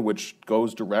deploy, which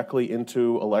goes directly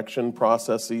into election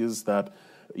processes that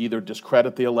either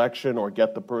discredit the election or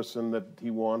get the person that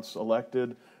he wants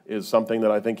elected, is something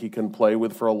that I think he can play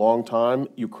with for a long time.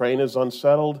 Ukraine is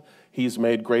unsettled. He's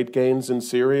made great gains in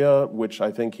Syria, which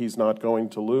I think he's not going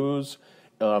to lose.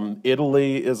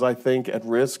 Italy is, I think, at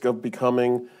risk of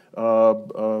becoming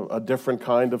a different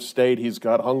kind of state. He's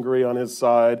got Hungary on his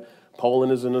side.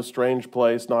 Poland is in a strange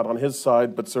place, not on his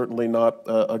side, but certainly not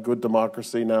a good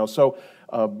democracy now. So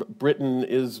Britain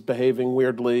is behaving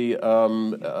weirdly,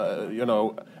 and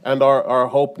our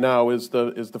hope now is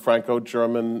the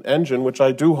Franco-German engine, which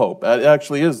I do hope. It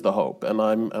actually is the hope, and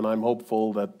I'm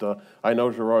hopeful that I know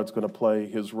Gerard's going to play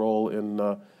his role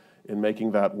in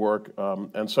making that work.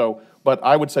 But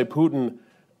I would say Putin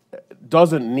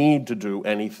doesn't need to do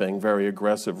anything very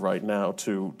aggressive right now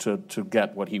to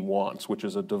get what he wants, which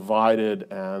is a divided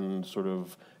and sort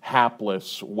of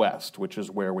hapless West, which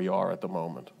is where we are at the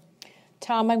moment.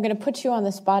 Tom, I'm going to put you on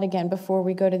the spot again before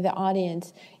we go to the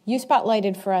audience. You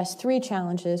spotlighted for us 3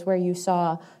 challenges where you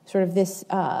saw sort of this,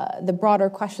 the broader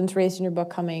questions raised in your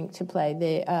book coming to play,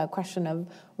 the question of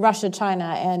Russia,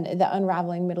 China, and the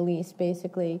unraveling Middle East,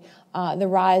 basically, the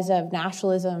rise of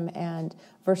nationalism and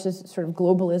versus sort of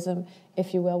globalism,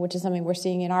 if you will, which is something we're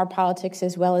seeing in our politics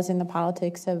as well as in the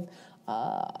politics of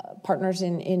partners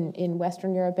in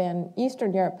Western Europe and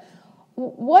Eastern Europe.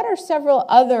 What are several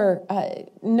other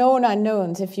known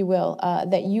unknowns, if you will,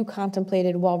 that you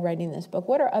contemplated while writing this book?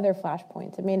 What are other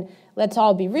flashpoints? I mean, let's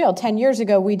all be real. 10 years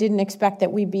ago, we didn't expect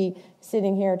that we'd be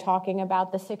sitting here talking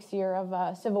about the 6th year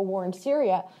of civil war in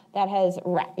Syria that has,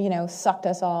 sucked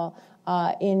us all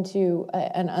into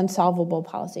an unsolvable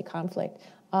policy conflict.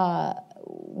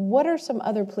 What are some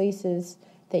other places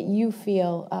that you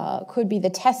feel could be the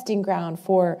testing ground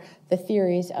for the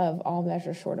theories of all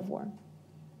measures short of war?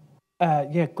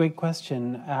 Yeah, great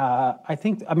question. I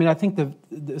think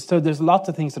so there's lots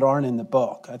of things that aren't in the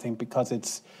book, I think, because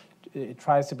it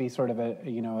tries to be sort of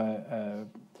a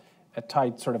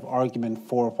tight sort of argument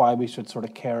for why we should sort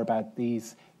of care about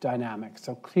these dynamics.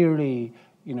 So clearly,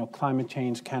 climate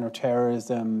change,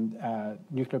 counterterrorism,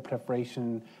 nuclear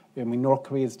proliferation. I mean, North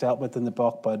Korea is dealt with in the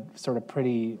book, but sort of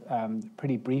pretty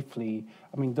briefly.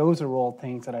 I mean, those are all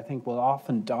things that I think will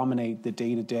often dominate the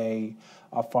day-to-day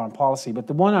of foreign policy. But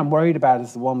the one I'm worried about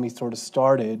is the one we sort of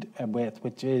started with,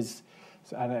 which is,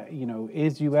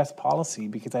 is U.S. policy,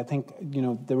 because I think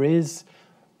there is,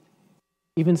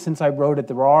 even since I wrote it,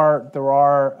 there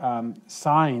are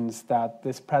signs that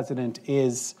this president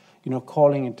is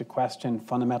calling into question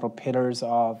fundamental pillars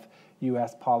of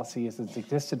U.S. policy as it's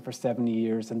existed for 70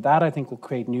 years, and that I think will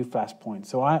create new flashpoints.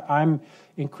 So I'm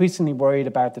increasingly worried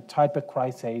about the type of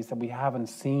crises that we haven't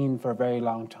seen for a very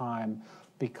long time,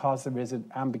 because there is an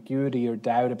ambiguity or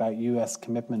doubt about U.S.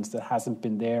 commitments that hasn't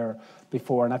been there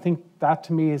before. And I think that,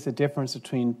 to me, is the difference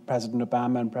between President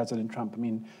Obama and President Trump. I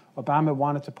mean, Obama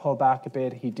wanted to pull back a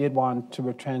bit. He did want to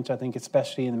retrench, I think,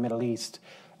 especially in the Middle East.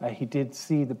 He did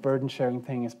see the burden-sharing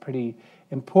thing as pretty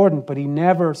important, but he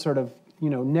never sort of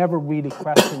never really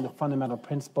questioned the fundamental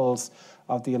principles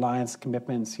of the alliance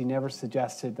commitments. He never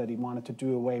suggested that he wanted to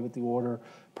do away with the order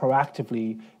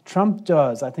proactively. Trump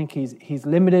does. I think he's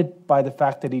limited by the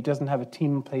fact that he doesn't have a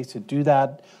team in place to do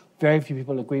that. Very few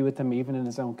people agree with him, even in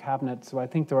his own cabinet. So I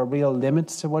think there are real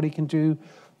limits to what he can do.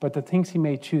 But the things he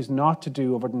may choose not to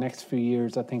do over the next few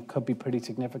years, I think, could be pretty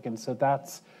significant. So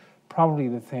that's probably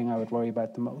the thing I would worry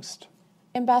about the most.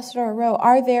 Ambassador Rowe,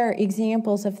 are there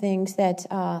examples of things that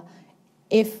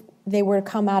if they were to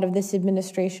come out of this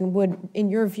administration, would, in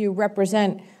your view,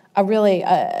 represent a really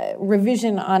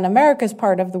revision on America's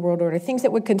part of the world order, things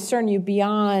that would concern you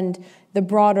beyond the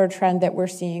broader trend that we're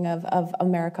seeing of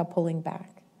America pulling back?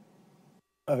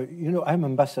 I'm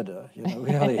ambassador,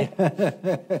 really.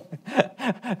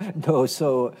 No,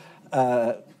 so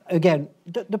again,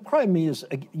 the problem is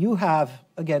you have,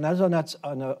 again, as an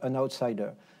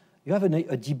outsider, you have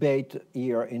a debate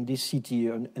here in this city,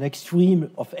 an extreme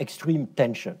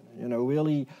tension,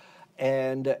 really,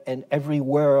 and every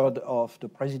word of the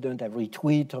president, every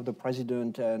tweet of the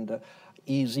president, and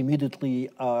is immediately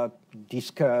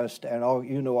discussed, and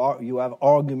you have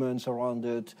arguments around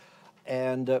it,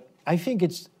 and I think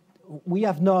we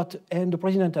have not, and the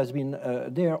president has been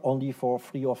there only for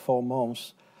 3 or 4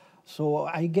 months, so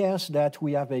I guess that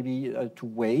we have maybe to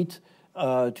wait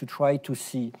to try to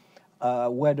see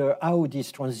where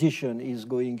this transition is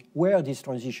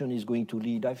going to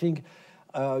lead. I think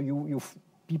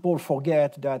people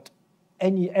forget that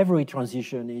every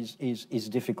transition is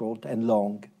difficult and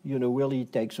long. Really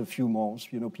it takes a few months.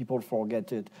 People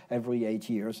forget it every 8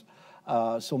 years.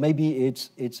 So maybe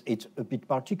it's a bit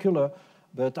particular,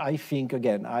 but I think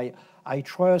again I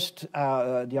trust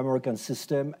the American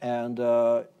system, and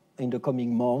in the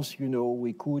coming months,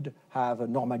 we could have a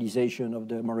normalization of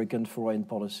the American foreign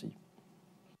policy.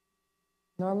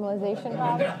 Normalization,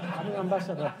 Bob?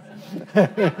 Ambassador.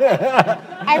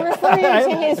 I refer you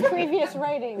to his previous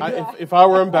writings. If I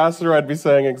were ambassador, I'd be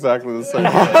saying exactly the same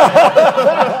thing.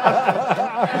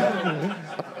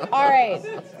 All right.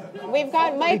 We've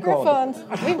got microphones.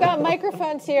 We've got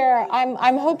microphones here.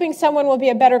 I'm hoping someone will be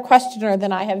a better questioner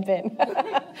than I have been.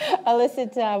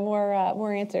 Elicit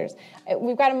more answers.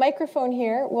 We've got a microphone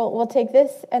here. We'll take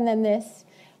this and then this.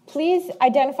 Please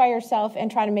identify yourself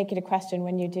and try to make it a question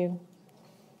when you do.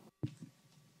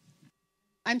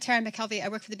 I'm Tara McKelvey. I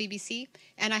work for the BBC,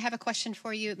 and I have a question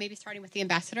for you, maybe starting with the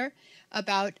ambassador,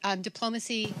 about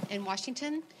diplomacy in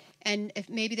Washington, and if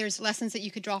maybe there's lessons that you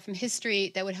could draw from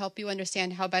history that would help you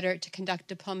understand how better to conduct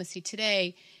diplomacy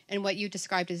today and what you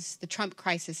described as the Trump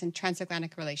crisis in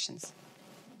transatlantic relations.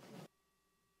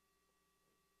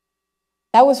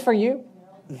 That was for you?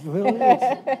 Really?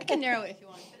 I can narrow it if you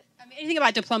want. I mean, anything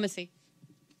about diplomacy.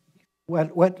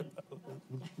 What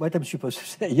I'm supposed to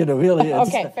say, really.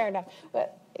 Okay, fair enough.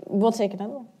 But we'll take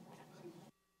another one.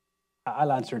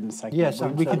 I'll answer it in a second. Yes,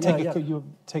 we can take you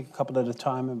take a couple at a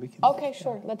time, and we can. Okay,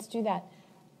 sure. Let's do that.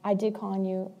 I did call on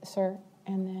you, sir,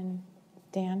 and then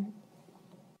Dan.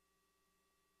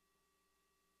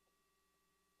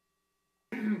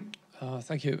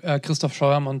 Thank you. Christoph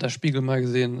Scheuermann, Der Spiegel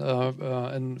magazine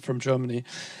from Germany.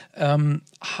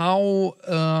 How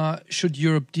should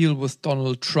Europe deal with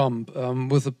Donald Trump,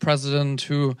 with a president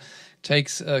who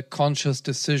takes a conscious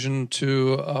decision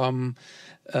to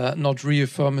not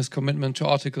reaffirm his commitment to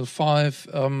Article 5,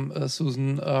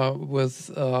 Susan,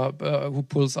 who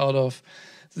pulls out of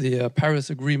the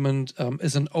Paris Agreement?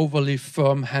 Is an overly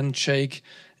firm handshake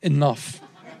enough?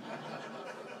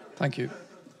 Thank you.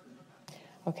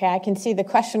 Okay, I can see the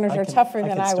questioners are tougher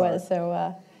than I was.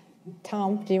 So,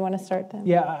 Tom, do you want to start then?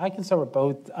 Yeah, I can start with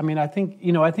both. I mean, I think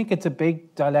it's a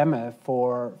big dilemma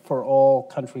for all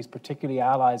countries, particularly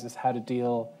allies, is how to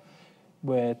deal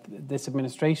with this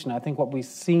administration. I think what we've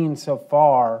seen so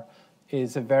far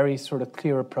is a very sort of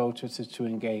clear approach, which is to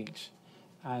engage.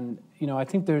 And I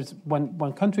think there's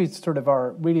when countries sort of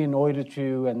are really annoyed at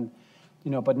you and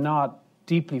but not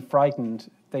deeply frightened,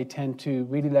 they tend to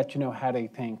really let you know how they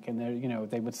think. And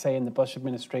they would say in the Bush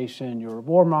administration, you're a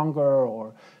warmonger,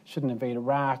 or shouldn't invade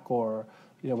Iraq, or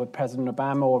with President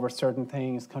Obama over certain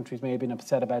things, countries may have been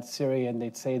upset about Syria, and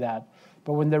they'd say that.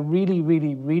 But when they're really,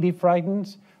 really, really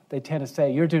frightened, they tend to say,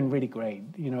 you're doing really great.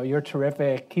 You're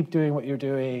terrific. Keep doing what you're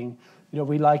doing.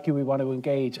 We like you. We want to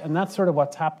engage. And that's sort of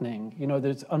what's happening.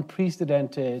 There's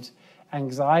unprecedented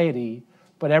anxiety,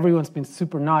 but everyone's been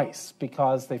super nice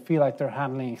because they feel like they're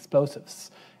handling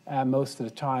explosives most of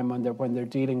the time when they're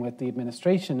dealing with the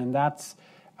administration. And that's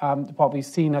what we've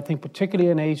seen, I think,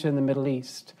 particularly in Asia and the Middle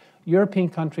East. European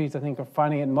countries, I think, are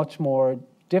finding it much more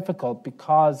difficult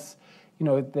because,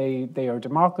 they are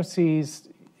democracies.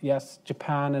 Yes,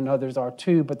 Japan and others are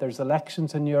too, but there's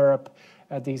elections in Europe.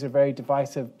 These are very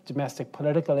divisive domestic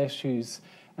political issues.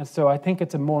 And so I think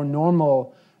it's a more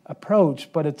normal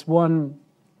approach, but it's one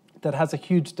that has a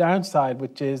huge downside,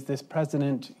 which is this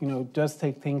president, does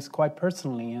take things quite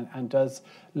personally and does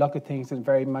look at things in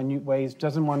very minute ways,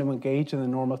 doesn't want to engage in the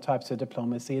normal types of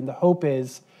diplomacy. And the hope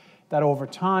is that over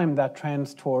time that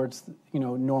trends towards,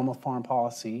 normal foreign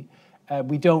policy.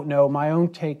 We don't know. My own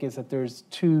take is that there's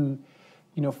two,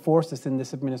 forces in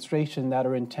this administration that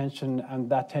are in tension, and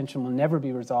that tension will never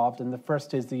be resolved. And the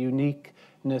first is the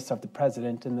uniqueness of the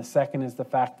president, and the second is the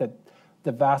fact that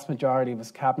the vast majority of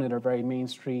his cabinet are very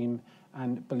mainstream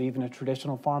and believe in a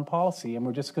traditional foreign policy. And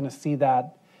we're just going to see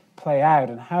that play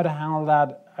out. And how to handle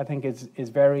that, I think, is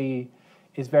very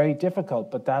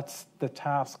difficult. But that's the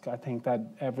task, I think, that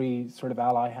every sort of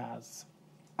ally has.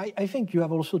 I think you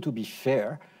have also to be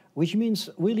fair, which means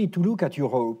really to look at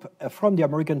Europe from the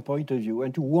American point of view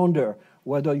and to wonder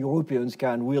whether Europeans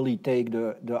can really take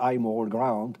the high moral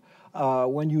ground.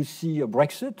 When you see a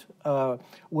Brexit,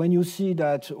 when you see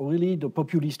that really the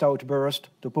populist outburst,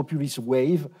 the populist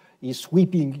wave is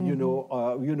sweeping,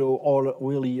 all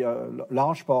really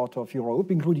large part of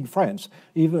Europe, including France,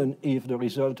 even if the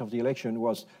result of the election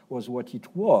was what it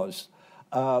was.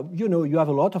 you have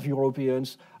a lot of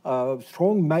Europeans,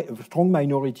 strong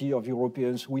minority of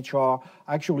Europeans, which are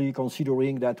actually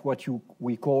considering that what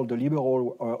we call the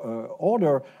liberal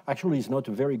order actually is not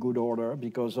a very good order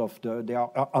because of they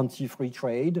are anti-free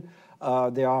trade.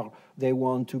 They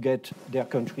want to get their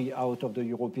country out of the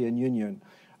European Union.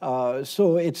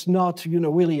 So it's not,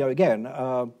 really, again,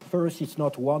 first, it's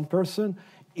not one person.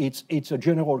 It's a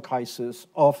general crisis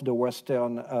of the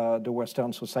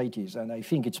Western societies, and I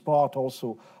think it's part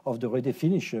also of the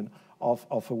redefinition of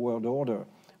a world order.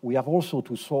 We have also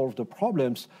to solve the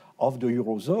problems of the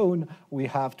Eurozone. We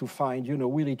have to find,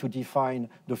 really to define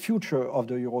the future of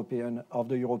the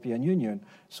European Union.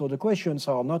 So the questions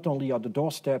are not only at the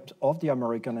doorstep of the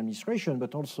American administration,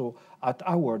 but also at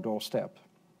our doorstep.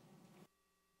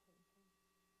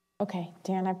 Okay,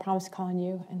 Dan, I promise calling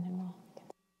you, and then we'll.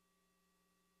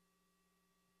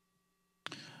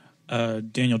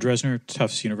 Daniel Dresner,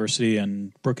 Tufts University,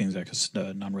 and Brookings, I guess,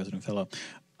 non-resident fellow.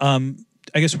 I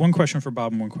guess one question for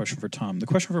Bob and one question for Tom. The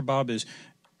question for Bob is,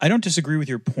 I don't disagree with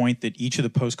your point that each of the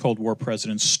post-Cold War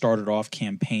presidents started off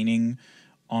campaigning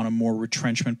on a more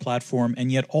retrenchment platform, and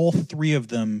yet all three of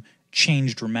them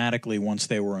changed dramatically once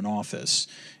they were in office,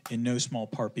 in no small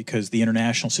part because the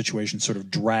international situation sort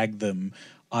of dragged them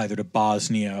either to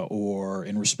Bosnia or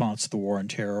in response to the war on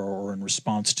terror or in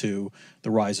response to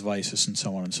the rise of ISIS and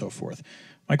so on and so forth.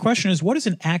 My question is, what does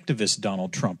an activist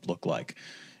Donald Trump look like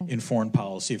in foreign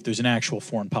policy if there's an actual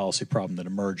foreign policy problem that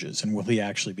emerges, and will he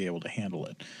actually be able to handle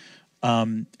it?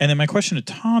 And then my question to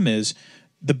Tom is,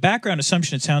 the background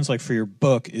assumption, it sounds like, for your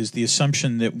book is the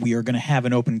assumption that we are going to have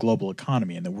an open global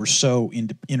economy and that we're so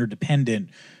interdependent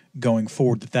going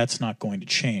forward that that's not going to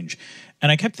change.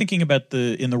 And I kept thinking about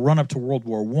in the run-up to World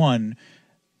War I,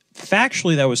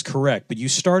 factually that was correct, but you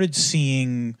started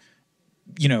seeing,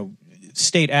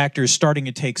 state actors starting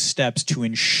to take steps to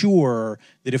ensure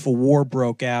that if a war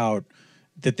broke out,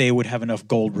 that they would have enough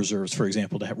gold reserves, for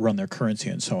example, to run their currency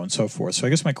and so on and so forth. So I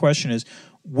guess my question is,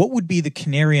 what would be the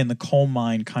canary in the coal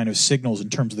mine kind of signals in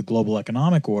terms of the global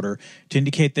economic order to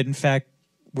indicate that, in fact,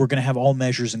 we're going to have all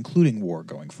measures, including war,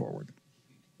 going forward?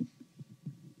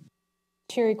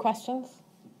 Cheery questions,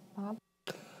 Bob?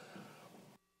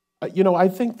 I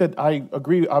think that I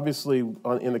agree, obviously,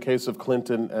 in the case of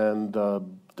Clinton and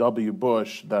W.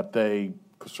 Bush, that they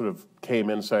sort of came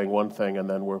in saying one thing and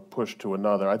then were pushed to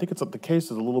another. I think the case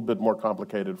is a little bit more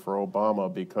complicated for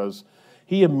Obama because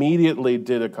he immediately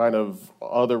did a kind of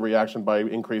other reaction by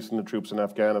increasing the troops in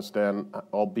Afghanistan,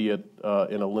 albeit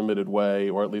in a limited way,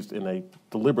 or at least in a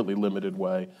deliberately limited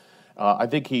way. I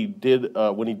think he did,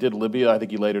 when he did Libya, I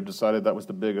think he later decided that was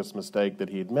the biggest mistake that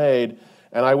he had made.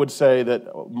 And I would say that,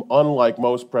 unlike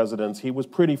most presidents, he was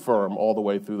pretty firm all the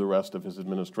way through the rest of his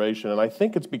administration. And I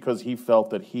think it's because he felt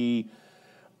that he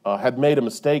had made a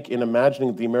mistake in imagining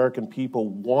that the American people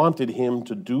wanted him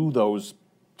to do those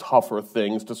tougher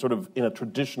things to sort of, in a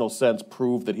traditional sense,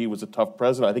 prove that he was a tough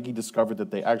president. I think he discovered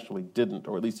that they actually didn't,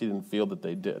 or at least he didn't feel that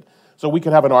they did. So we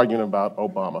could have an argument about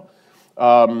Obama.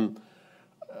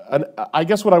 And I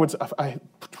guess what I would say,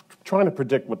 trying to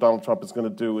predict what Donald Trump is going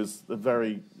to do is a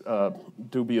very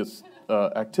dubious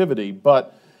activity.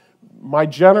 But my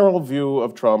general view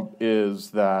of Trump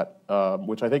is that,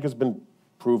 which I think has been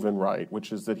proven right,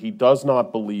 which is that he does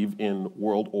not believe in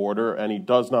world order and he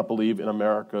does not believe in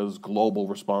America's global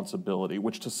responsibility,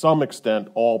 which to some extent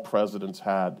all presidents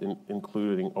had,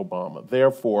 including Obama.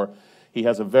 Therefore, he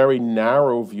has a very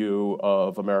narrow view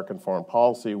of American foreign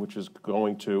policy, which is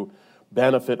going to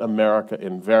benefit America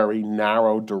in very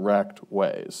narrow, direct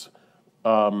ways.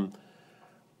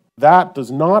 That does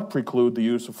not preclude the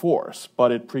use of force,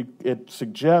 but it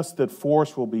suggests that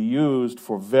force will be used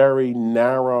for very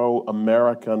narrow,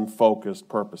 American-focused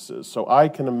purposes. So I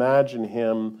can imagine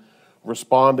him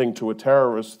responding to a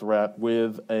terrorist threat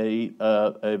with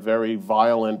a very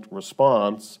violent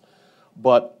response,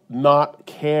 but not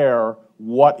care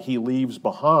what he leaves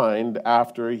behind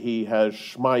after he has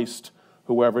schmeiced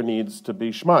whoever needs to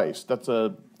be schmeiced. That's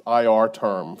a IR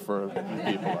term for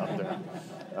people out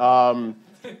there.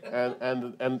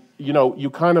 And you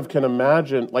kind of can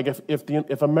imagine, like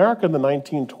if America in the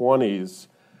 1920s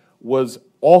was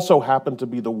also happened to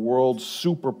be the world's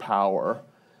superpower,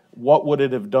 what would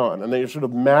it have done? And they sort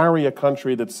of marry a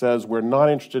country that says we're not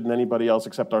interested in anybody else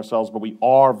except ourselves, but we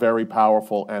are very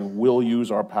powerful and will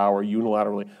use our power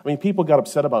unilaterally. I mean, people got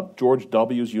upset about George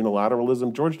W.'s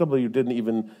unilateralism. George W. didn't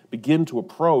even begin to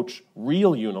approach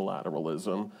real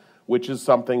unilateralism, which is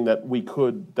something that we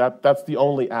could, that's the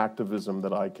only activism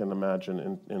that I can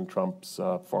imagine in Trump's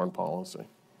foreign policy.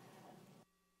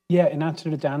 Yeah, in answer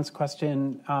to Dan's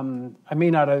question, I may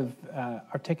not have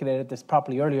articulated this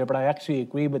properly earlier, but I actually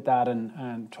agree with that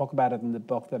and talk about it in the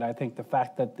book, that I think the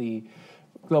fact that the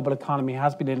global economy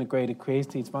has been integrated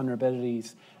creates these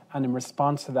vulnerabilities, and in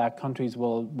response to that, countries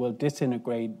will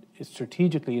disintegrate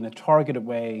strategically in a targeted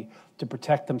way to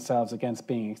protect themselves against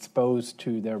being exposed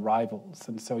to their rivals.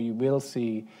 And so you will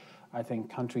see, I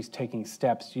think, countries taking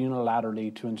steps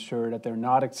unilaterally to ensure that they're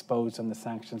not exposed on the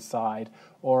sanctions side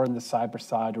or on the cyber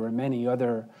side or in many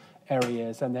other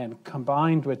areas. And then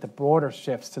combined with the broader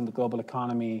shifts in the global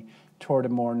economy toward a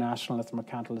more nationalist,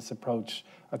 mercantilist approach,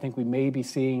 I think we may be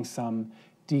seeing some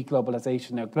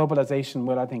deglobalization. Now, globalization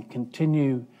will, I think,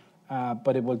 continue,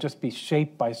 but it will just be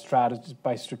shaped by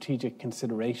strategic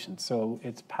considerations. So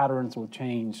its patterns will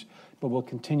change, but will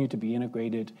continue to be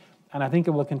integrated. And I think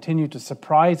it will continue to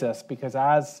surprise us, because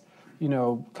as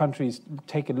countries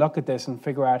take a look at this and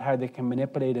figure out how they can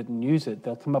manipulate it and use it,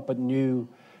 they'll come up with new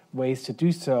ways to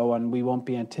do so, and we won't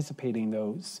be anticipating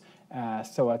those.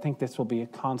 So I think this will be a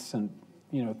constant,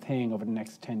 thing over the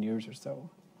next 10 years or so.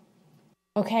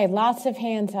 Okay, lots of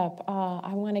hands up.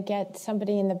 I want to get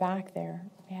somebody in the back there.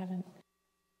 We haven't.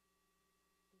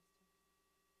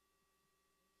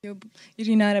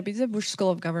 Irina Rabidze, Bush School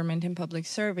of Government and Public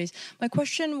Service. My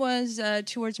question was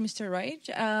towards Mr. Wright.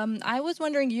 I was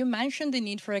wondering, you mentioned the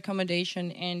need for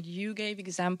accommodation, and you gave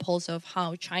examples of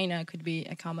how China could be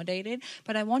accommodated.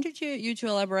 But I wanted you to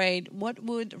elaborate, what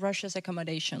would Russia's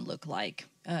accommodation look like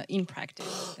in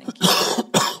practice? Thank you.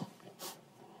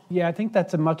 Yeah, I think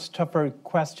that's a much tougher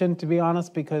question, to be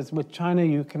honest, because with China,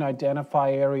 you can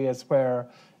identify areas where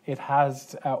it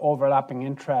has overlapping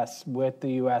interests with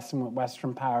the US and with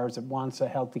Western powers. It wants a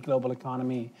healthy global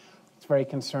economy. It's very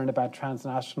concerned about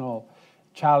transnational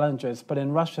challenges. But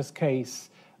in Russia's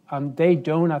case, they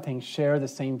don't, I think, share the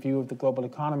same view of the global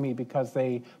economy, because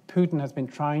Putin has been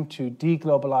trying to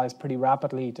deglobalize pretty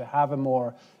rapidly to have a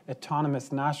more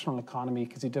autonomous national economy,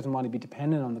 because he doesn't want to be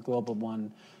dependent on the global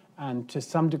one. And to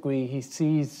some degree, he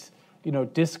sees,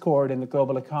 discord in the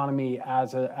global economy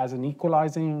as an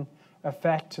equalizing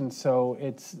effect. And so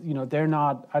it's, they're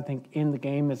not, I think, in the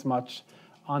game as much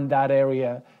on that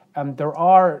area. There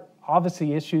are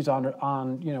obviously issues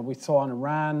on we saw on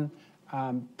Iran,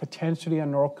 potentially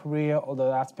on North Korea, although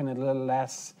that's been a little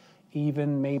less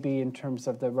even maybe in terms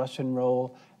of the Russian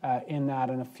role in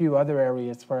that, and a few other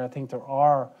areas where I think there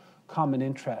are common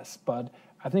interests. But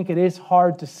I think it is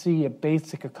hard to see a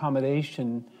basic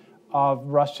accommodation of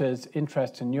Russia's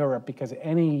interest in Europe, because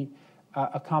any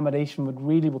accommodation would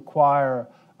really require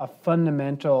a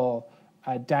fundamental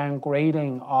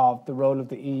downgrading of the role of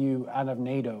the EU and of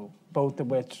NATO, both of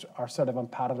which are sort of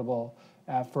unpalatable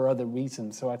for other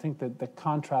reasons. So I think that the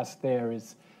contrast there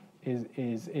is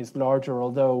larger,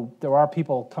 although there are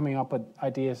people coming up with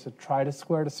ideas to try to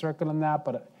square the circle in that,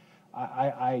 but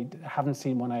I haven't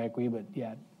seen one I agree with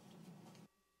yet.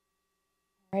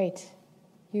 Right.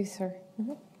 You, sir.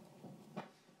 Mm-hmm.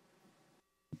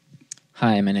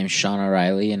 Hi, my name is Sean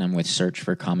O'Reilly, and I'm with Search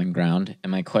for Common Ground.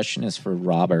 And my question is for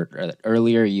Robert.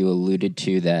 Earlier, you alluded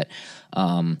to that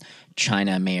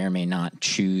China may or may not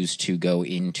choose to go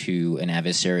into an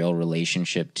adversarial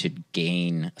relationship to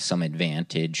gain some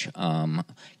advantage.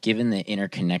 Given the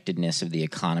interconnectedness of the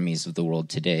economies of the world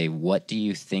today, what do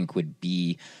you think would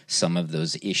be some of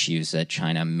those issues that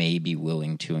China may be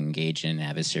willing to engage in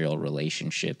an adversarial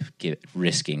relationship,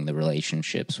 risking the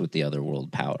relationships with the other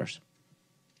world powers?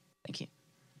 Thank you.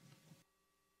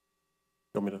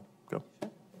 You want me to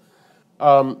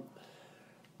go?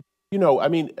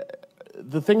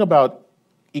 The thing about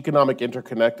economic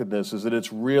interconnectedness is that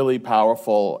it's really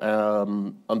powerful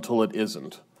until it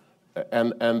isn't.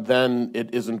 And then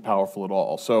it isn't powerful at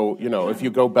all. So, if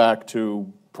you go back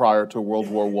to prior to World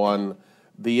War I,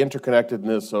 the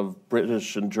interconnectedness of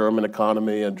British and German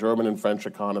economy and German and French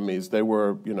economies, they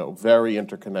were, very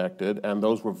interconnected, and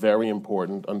those were very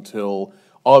important until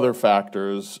other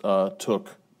factors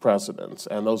took precedence.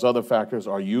 And those other factors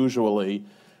are usually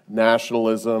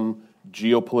nationalism,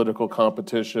 geopolitical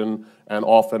competition, and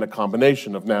often a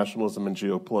combination of nationalism and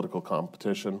geopolitical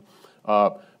competition.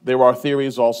 There are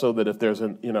theories also that if there's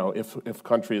if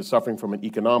country is suffering from an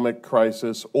economic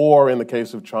crisis, or in the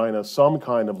case of China, some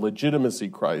kind of legitimacy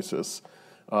crisis,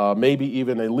 maybe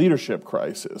even a leadership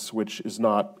crisis, which is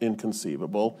not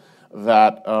inconceivable,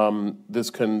 that this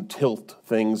can tilt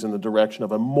things in the direction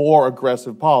of a more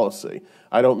aggressive policy.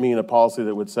 I don't mean a policy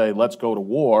that would say, let's go to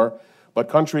war, but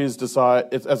countries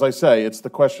decide, as I say, it's the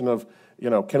question of,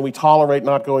 can we tolerate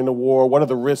not going to war? What are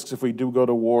the risks if we do go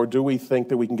to war? Do we think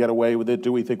that we can get away with it?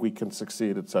 Do we think we can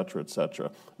succeed, et cetera, et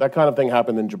cetera? That kind of thing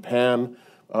happened in Japan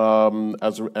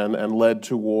and led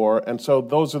to war. And so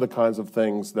those are the kinds of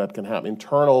things that can happen.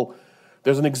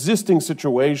 There's an existing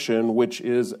situation which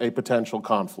is a potential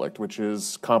conflict, which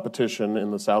is competition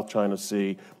in the South China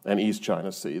Sea and East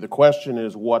China Sea. The question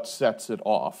is what sets it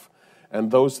off. And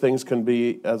those things can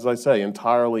be, as I say,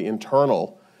 entirely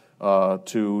internal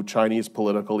to Chinese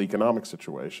political economic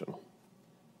situation.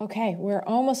 Okay, we're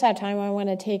almost out of time. I want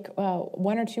to take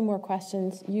one or two more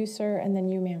questions. You, sir, and then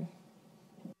you, ma'am.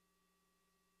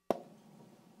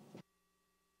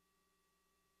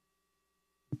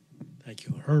 Thank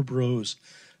you. Herb Rose.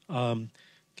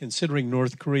 Considering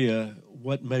North Korea,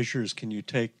 what measures can you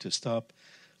take to stop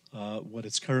what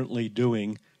it's currently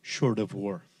doing short of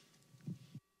war?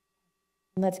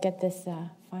 Let's get this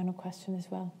final question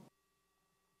as well.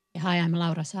 Hi, I'm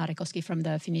Laura Saarikoski from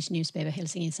the Finnish newspaper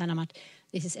Helsingin Sanomat.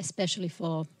 This is especially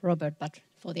for Robert, but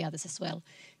for the others as well.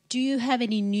 Do you have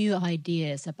any new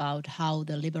ideas about how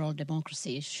the liberal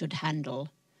democracies should handle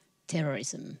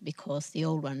terrorism, because the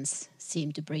old ones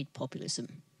seem to breed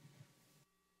populism?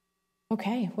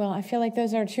 Okay, well, I feel like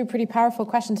those are two pretty powerful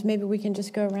questions. Maybe we can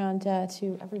just go around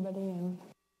to everybody and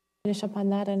finish up on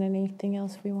that and anything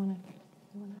else we want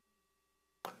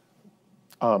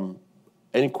to.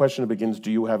 Any question that begins, do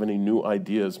you have any new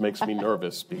ideas, makes me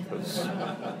nervous because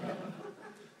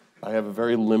I have a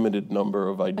very limited number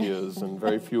of ideas and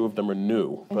very few of them are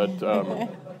new. But,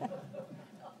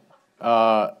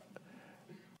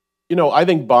 I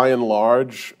think by and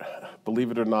large,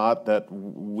 believe it or not, that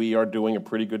we are doing a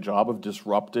pretty good job of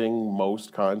disrupting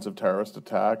most kinds of terrorist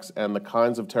attacks. And the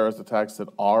kinds of terrorist attacks that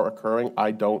are occurring,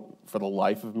 I don't, for the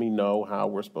life of me, know how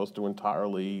we're supposed to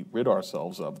entirely rid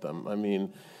ourselves of them. I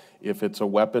mean, if it's a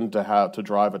weapon to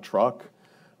drive a truck,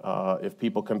 if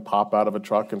people can pop out of a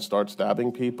truck and start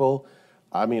stabbing people,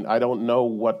 I mean, I don't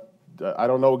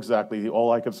know exactly.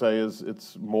 All I could say is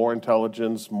it's more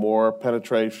intelligence, more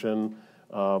penetration,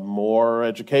 more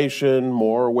education,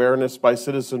 more awareness by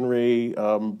citizenry.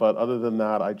 But other than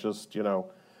that, I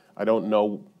don't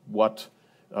know what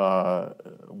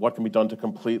can be done to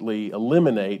completely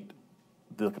eliminate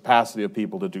the capacity of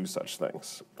people to do such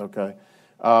things. Okay.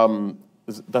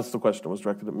 That's the question that was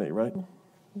directed at me, right?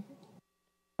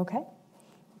 Okay.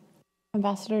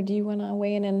 Ambassador, do you want to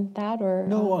weigh in on that or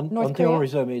no? On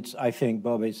terrorism, I think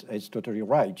Bob is totally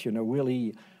right.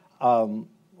 Really,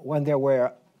 when there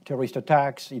were terrorist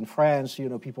attacks in France,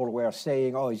 people were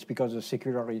saying, "Oh, it's because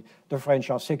the French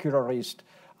are secularist.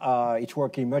 It's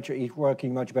working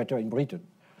much better in Britain."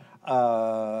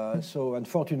 So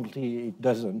unfortunately, it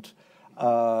doesn't.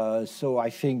 So I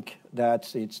think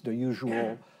that it's the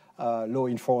usual. Law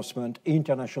enforcement,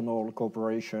 international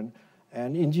cooperation.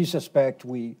 And in this aspect,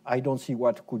 I don't see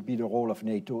what could be the role of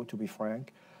NATO, to be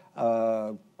frank.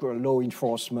 Law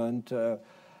enforcement,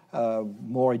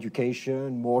 more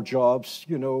education, more jobs.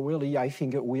 Really, I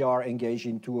think we are engaged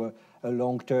into a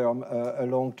long-term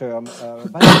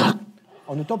battle.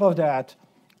 On the top of that,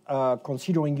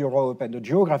 considering Europe and the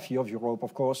geography of Europe,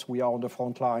 of course, we are on the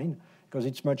front line, because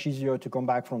it's much easier to come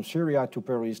back from Syria to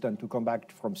Paris than to come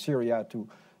back from Syria to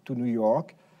New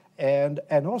York, and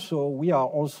also we are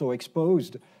also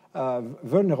exposed,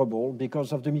 vulnerable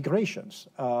because of the migrations.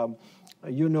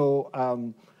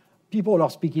 People are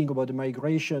speaking about the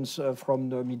migrations from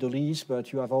the Middle East,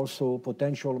 but you have also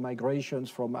potential migrations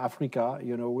from Africa.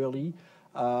 Really,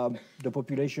 the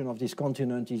population of this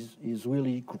continent is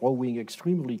really growing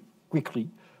extremely quickly.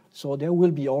 So there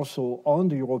will be also on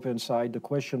the European side the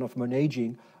question of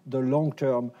managing the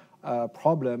long-term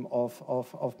problem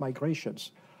of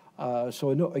migrations.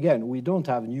 Again, we don't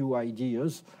have new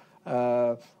ideas,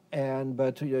 but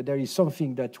there is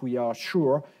something that we are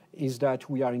sure is that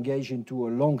we are engaged into a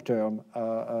long-term,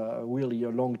 really a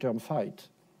long-term fight.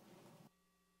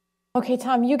 Okay,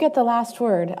 Tom, you get the last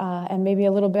word, and maybe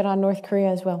a little bit on North Korea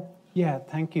as well. Yeah,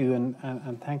 thank you,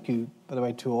 and thank you, by the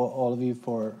way, to all of you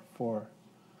for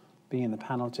being in the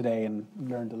panel today, and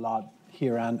learned a lot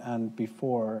here and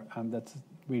before. That's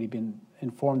really been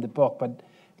informed the book, but.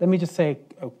 Let me just say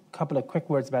a couple of quick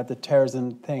words about the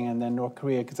terrorism thing and then North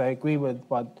Korea, because I agree with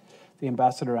what the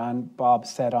ambassador and Bob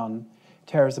said on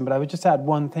terrorism. But I would just add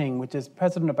one thing, which is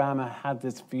President Obama had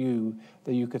this view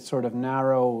that you could sort of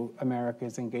narrow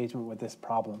America's engagement with this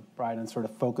problem, right, and sort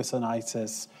of focus on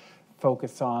ISIS,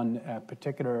 focus on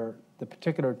the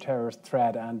particular terrorist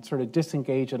threat, and sort of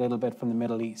disengage a little bit from the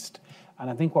Middle East. And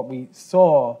I think what we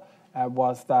saw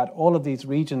was that all of these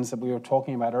regions that we were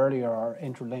talking about earlier are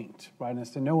interlinked, right? And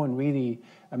so no one really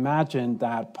imagined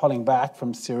that pulling back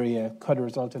from Syria could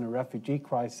result in a refugee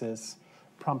crisis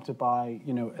prompted by,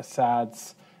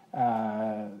 Assad's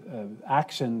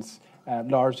actions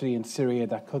largely in Syria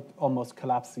that could almost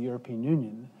collapse the European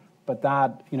Union, but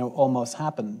that, almost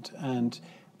happened. And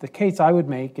the case I would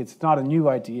make, it's not a new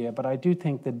idea, but I do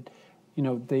think that,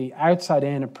 the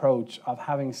outside-in approach of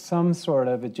having some sort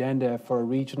of agenda for a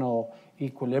regional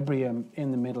equilibrium in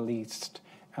the Middle East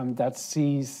that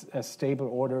sees a stable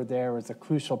order there as a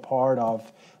crucial part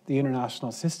of the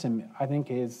international system, I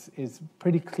think is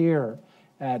pretty clear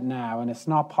now. And it's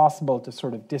not possible to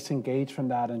sort of disengage from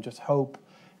that and just hope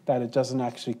that it doesn't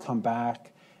actually come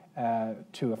back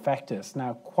to affect us.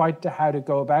 Now, quite to how to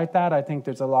go about that, I think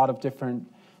there's a lot of different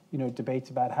debates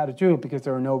about how to do it, because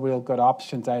there are no real good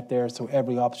options out there, so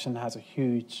every option has a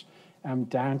huge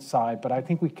downside. But I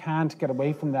think we can't get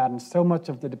away from that, and so much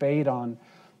of the debate on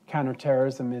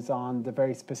counterterrorism is on the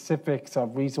very specifics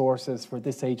of resources for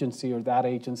this agency or that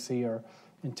agency or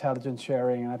intelligence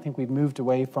sharing, and I think we've moved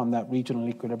away from that regional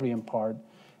equilibrium part.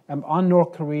 On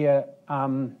North Korea,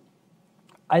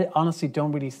 I honestly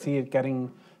don't really see it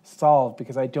getting solved,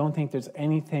 because I don't think there's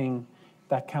anything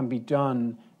that can be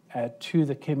done to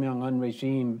the Kim Jong-un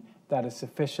regime that is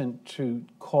sufficient to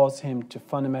cause him to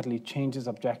fundamentally change his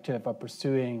objective of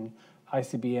pursuing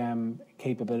ICBM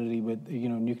capability with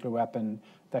nuclear weapon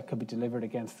that could be delivered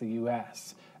against the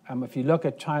U.S. If you look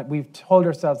at China, we've told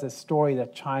ourselves this story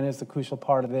that China is the crucial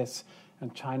part of this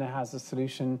and China has the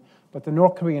solution, but the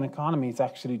North Korean economy is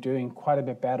actually doing quite a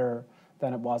bit better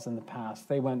than it was in the past.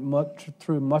 They went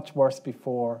through much worse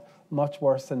before, much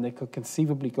worse than they could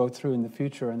conceivably go through in the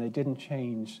future, and they didn't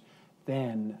change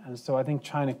then. And so I think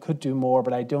China could do more,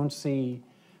 but I don't see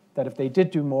that if they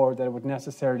did do more, that it would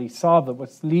necessarily solve it,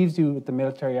 which leaves you with the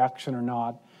military action or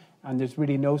not, and there's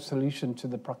really no solution to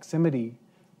the proximity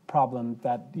problem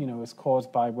that is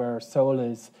caused by where Seoul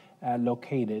is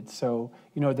located. So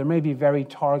there may be very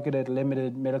targeted,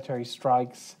 limited military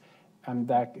strikes, and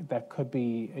that could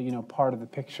be part of the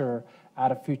picture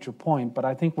at a future point. But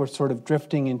I think we're sort of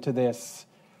drifting into this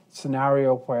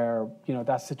scenario where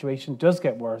that situation does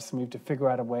get worse, and we have to figure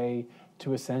out a way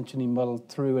to essentially muddle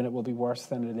through, and it will be worse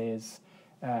than it is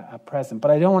at present. But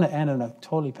I don't want to end on a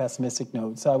totally pessimistic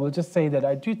note, so I will just say that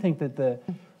I do think that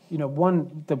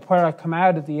where I come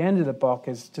out at the end of the book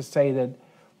is to say that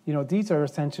these are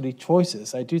essentially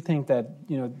choices. I do think that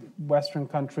Western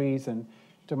countries and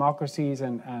democracies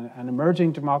and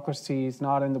emerging democracies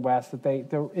not in the West, that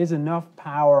there is enough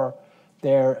power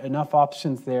there, enough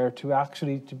options there to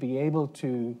actually to be able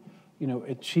to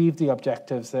achieve the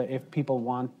objectives that if people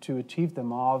want to achieve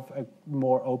them of a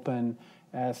more open,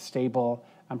 stable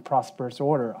and prosperous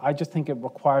order. I just think it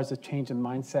requires a change in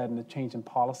mindset and a change in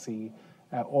policy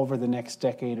over the next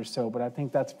decade or so, but I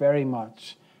think that's very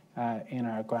much in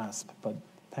our grasp. But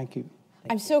thank you.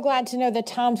 I'm so glad to know that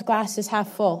Tom's glass is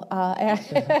half full.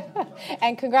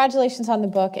 And congratulations on the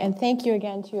book. And thank you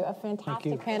again to a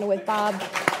fantastic panel with Bob.